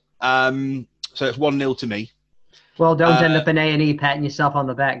right. So it's 1-0 to me. Well, don't end up in A&E patting yourself on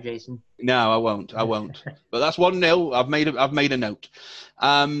the back, Jason. No, I won't. But that's 1-0. I've made a note.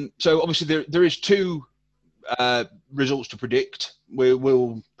 So obviously there is two results to predict.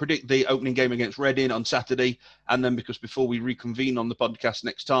 We'll predict the opening game against Reading on Saturday, and then because before we reconvene on the podcast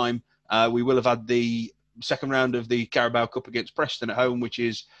next time, we will have had the second round of the Carabao Cup against Preston at home, which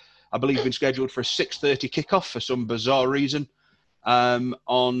is, I believe, been scheduled for a 6:30 kickoff for some bizarre reason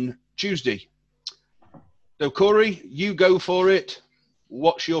on Tuesday. So, Corey, you go for it.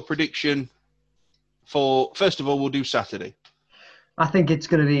 What's your prediction for, first of all, we'll do Saturday. I think it's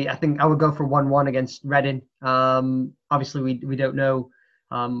going to be, I think I would go for 1-1 against Reading. Obviously, we don't know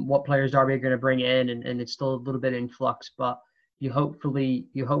what players Derby are going to bring in, and it's still a little bit in flux, but you hope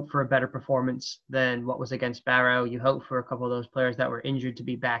for a better performance than what was against Barrow. You hope for a couple of those players that were injured to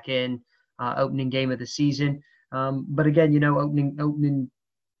be back in opening game of the season. But again, opening,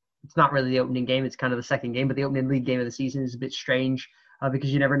 it's not really the opening game. It's kind of the second game, but the opening league game of the season is a bit strange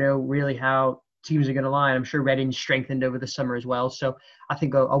because you never know really how teams are going to lie. I'm sure Reading strengthened over the summer as well. So I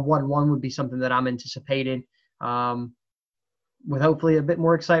think a 1-1 would be something that I'm anticipating with hopefully a bit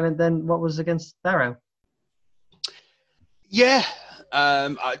more excitement than what was against Barrow. Yeah,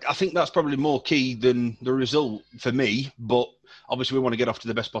 I think that's probably more key than the result for me, but obviously we want to get off to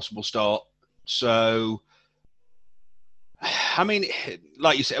the best possible start. So, I mean,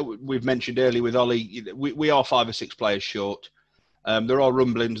 like you said, we've mentioned earlier with Ollie, we are 5 or 6 players short. There are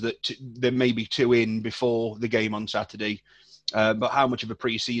rumblings that there may be 2 in before the game on Saturday. But how much of a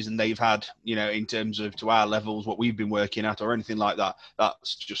pre-season they've had, in terms of to our levels, what we've been working at or anything like that,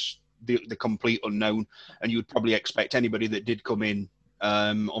 that's just the complete unknown. And you would probably expect anybody that did come in,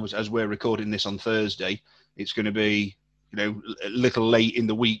 obviously, as we're recording this on Thursday, it's going to be, a little late in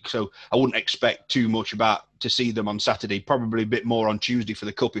the week. So I wouldn't expect too much to see them on Saturday, probably a bit more on Tuesday for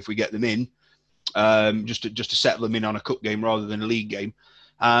the Cup if we get them in. Just to settle them in on a cup game rather than a league game.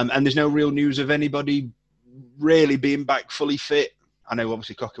 And there's no real news of anybody really being back fully fit. I know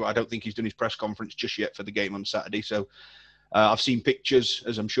obviously Cocker, I don't think he's done his press conference just yet for the game on Saturday. So I've seen pictures,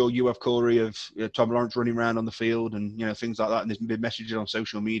 as I'm sure you have, Corey, of Tom Lawrence running around on the field and things like that. And there's been messages on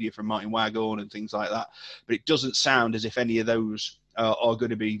social media from Martin Waghorn and things like that. But it doesn't sound as if any of those are going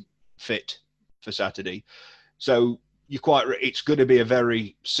to be fit for Saturday. So you're quite right. It's going to be a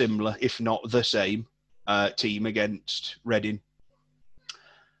very similar, if not the same, team against Reading.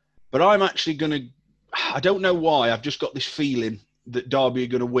 But I'm actually going to, I don't know why, I've just got this feeling that Derby are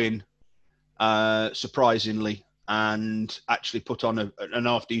going to win, surprisingly, and actually put on an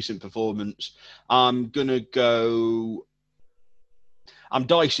half-decent performance. I'm going to go, I'm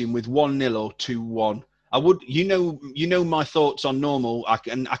dicing with 1-0 or 2-1. I would, my thoughts on normal. I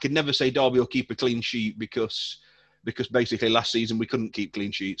could never say Derby will keep a clean sheet because basically last season we couldn't keep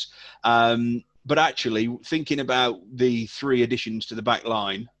clean sheets. But actually, thinking about the 3 additions to the back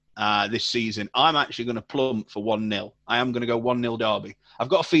line this season, I'm actually going to plump for 1-0. I am going to go 1-0 Derby. I've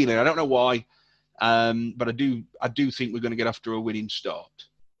got a feeling, I don't know why, but I do think we're going to get off to a winning start,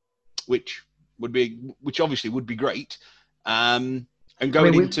 which obviously would be great. And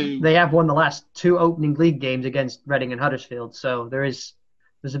going they have won the last 2 opening league games against Reading and Huddersfield, so there's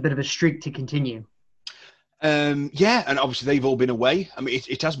a bit of a streak to continue. Yeah, and obviously they've all been away. I mean,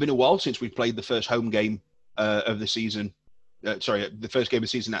 it has been a while since we played the first home game of the season. The first game of the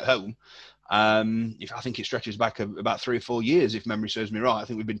season at home. I think it stretches back about 3 or 4 years, if memory serves me right. I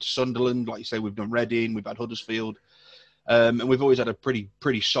think we've been to Sunderland, like you say, we've done Reading, we've had Huddersfield, and we've always had a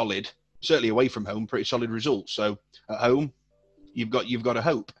pretty solid, certainly away from home, pretty solid results. So at home, you've got to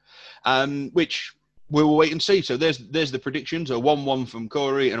hope, which we'll wait and see. So there's the predictions: a 1-1 from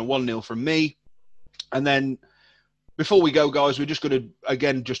Corey and a 1-0 from me. And then before we go, guys, we're just going to,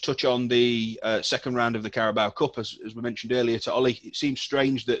 again, just touch on the second round of the Carabao Cup. As we mentioned earlier to Ollie, it seems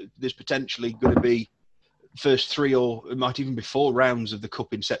strange that there's potentially going to be first 3 or it might even be 4 rounds of the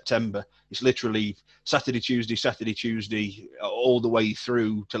Cup in September. It's literally Saturday, Tuesday, all the way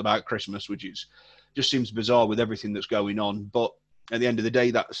through till about Christmas, which just seems bizarre with everything that's going on. But at the end of the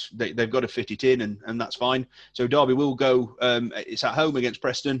day, they've got to fit it in, and that's fine. So Derby will go, it's at home against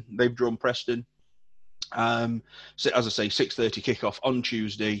Preston. They've drawn Preston. So as I say, 6:30 kickoff on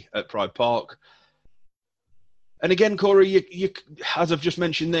Tuesday at Pride Park. And again, Corey, you, as I've just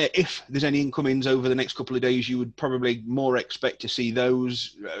mentioned there, if there's any incomings over the next couple of days, you would probably more expect to see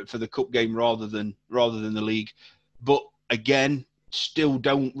those for the cup game rather than the league. But again, still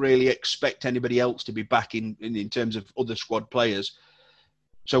don't really expect anybody else to be back in terms of other squad players.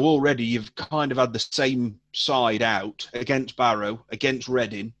 So already you've kind of had the same side out against Barrow, against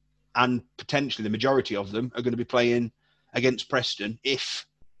Reading, and potentially the majority of them are going to be playing against Preston if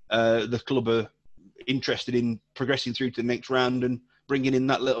the club are interested in progressing through to the next round and bringing in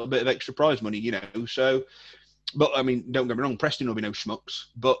that little bit of extra prize money, So, but I mean, don't get me wrong, Preston will be no schmucks.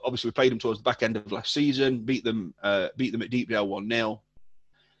 But obviously, we played them towards the back end of last season, beat them at Deepdale 1-0.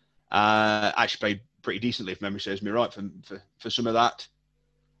 Actually played pretty decently, if memory serves me right, for some of that.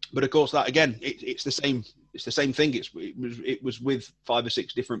 But of course, that again, it's the same. It's the same thing. It was with 5 or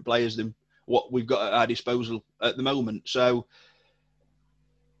 6 different players than what we've got at our disposal at the moment. So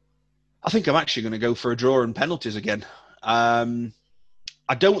I think I'm actually going to go for a draw and penalties again.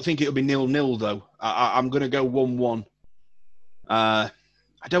 I don't think it'll be 0-0 though. I'm going to go 1-1. I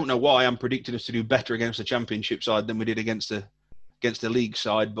don't know why I'm predicting us to do better against the Championship side than we did against the league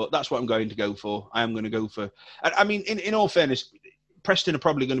side, but that's what I'm going to go for. I am going to go for. I mean, in all fairness, Preston are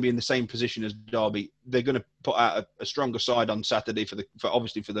probably going to be in the same position as Derby. They're going to put out a stronger side on Saturday for the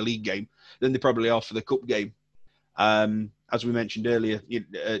league game than they probably are for the cup game. As we mentioned earlier,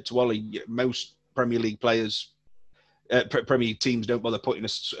 to Ollie, most Premier League players, Premier teams don't bother putting a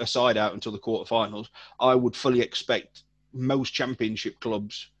side out until the quarterfinals. I would fully expect most Championship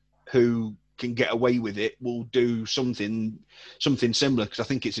clubs who can get away with it will do something similar, because I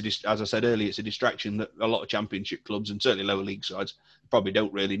think as I said earlier, it's a distraction that a lot of Championship clubs and certainly lower league sides probably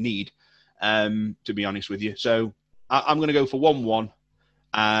don't really need, to be honest with you. So I'm going to go for 1-1,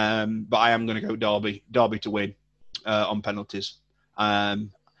 but I am going to go Derby to win on penalties.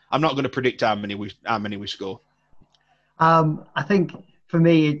 I'm not going to predict how many we score. I think for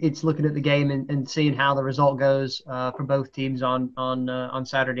me, it's looking at the game and seeing how the result goes for both teams on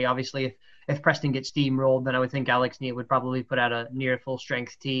Saturday. Obviously, if Preston gets steamrolled, then I would think Alex Neil would probably put out a near full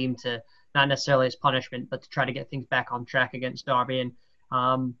strength team to, not necessarily as punishment, but to try to get things back on track against Derby. And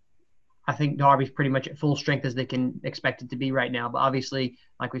I think Derby's pretty much at full strength as they can expect it to be right now. But obviously,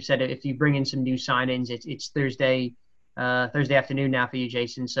 like we've said, if you bring in some new signings, it's Thursday afternoon now for you,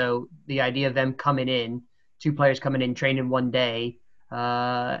 Jason. So the idea of them coming in, 2 players coming in, training one day,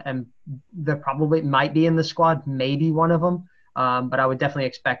 and they probably might be in the squad, maybe one of them. But I would definitely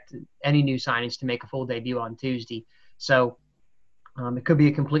expect any new signings to make a full debut on Tuesday. So it could be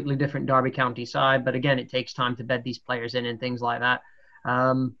a completely different Derby County side, but again, it takes time to bed these players in and things like that.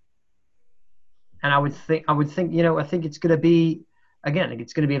 And I would think, I think it's going to be, again,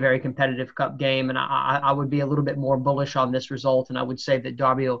 it's going to be a very competitive cup game, and I would be a little bit more bullish on this result, and I would say that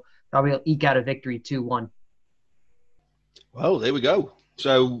Derby will eke out a victory 2-1. Well, there we go.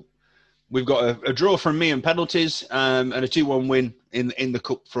 So we've got a draw from me and penalties, and a 2-1 win in the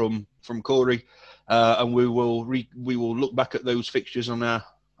cup from Corey, and we will look back at those fixtures on our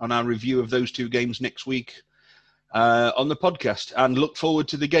review of those 2 games next week on the podcast, and look forward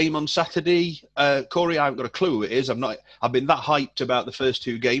to the game on Saturday. Corey, I haven't got a clue who it is. I've been that hyped about the first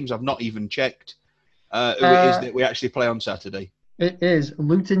 2 games. I've not even checked who it is that we actually play on Saturday. It is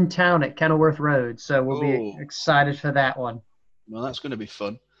Luton Town at Kenilworth Road, so we'll be excited for that one. Well, that's going to be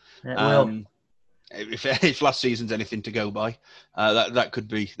fun. It will. If last season's anything to go by, that could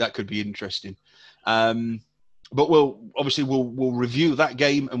be interesting. But we'll review that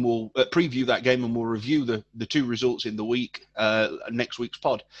game, and we'll preview that game, and we'll review the 2 results in the week next week's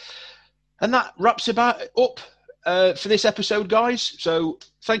pod. And that wraps about up for this episode, guys. So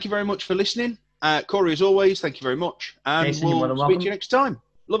thank you very much for listening. Corey, as always, thank you very much. And Jason, we'll speak to you next time.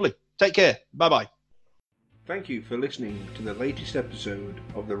 Lovely. Take care. Bye-bye. Thank you for listening to the latest episode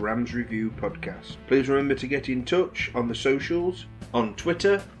of the Rams Review podcast. Please remember to get in touch on the socials. On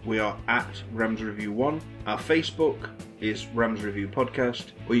Twitter, we are at Rams Review 1. Our Facebook is Rams Review Podcast,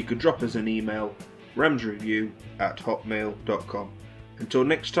 or you could drop us an email, ramsreview@hotmail.com. Until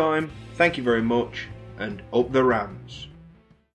next time, thank you very much, and up the Rams.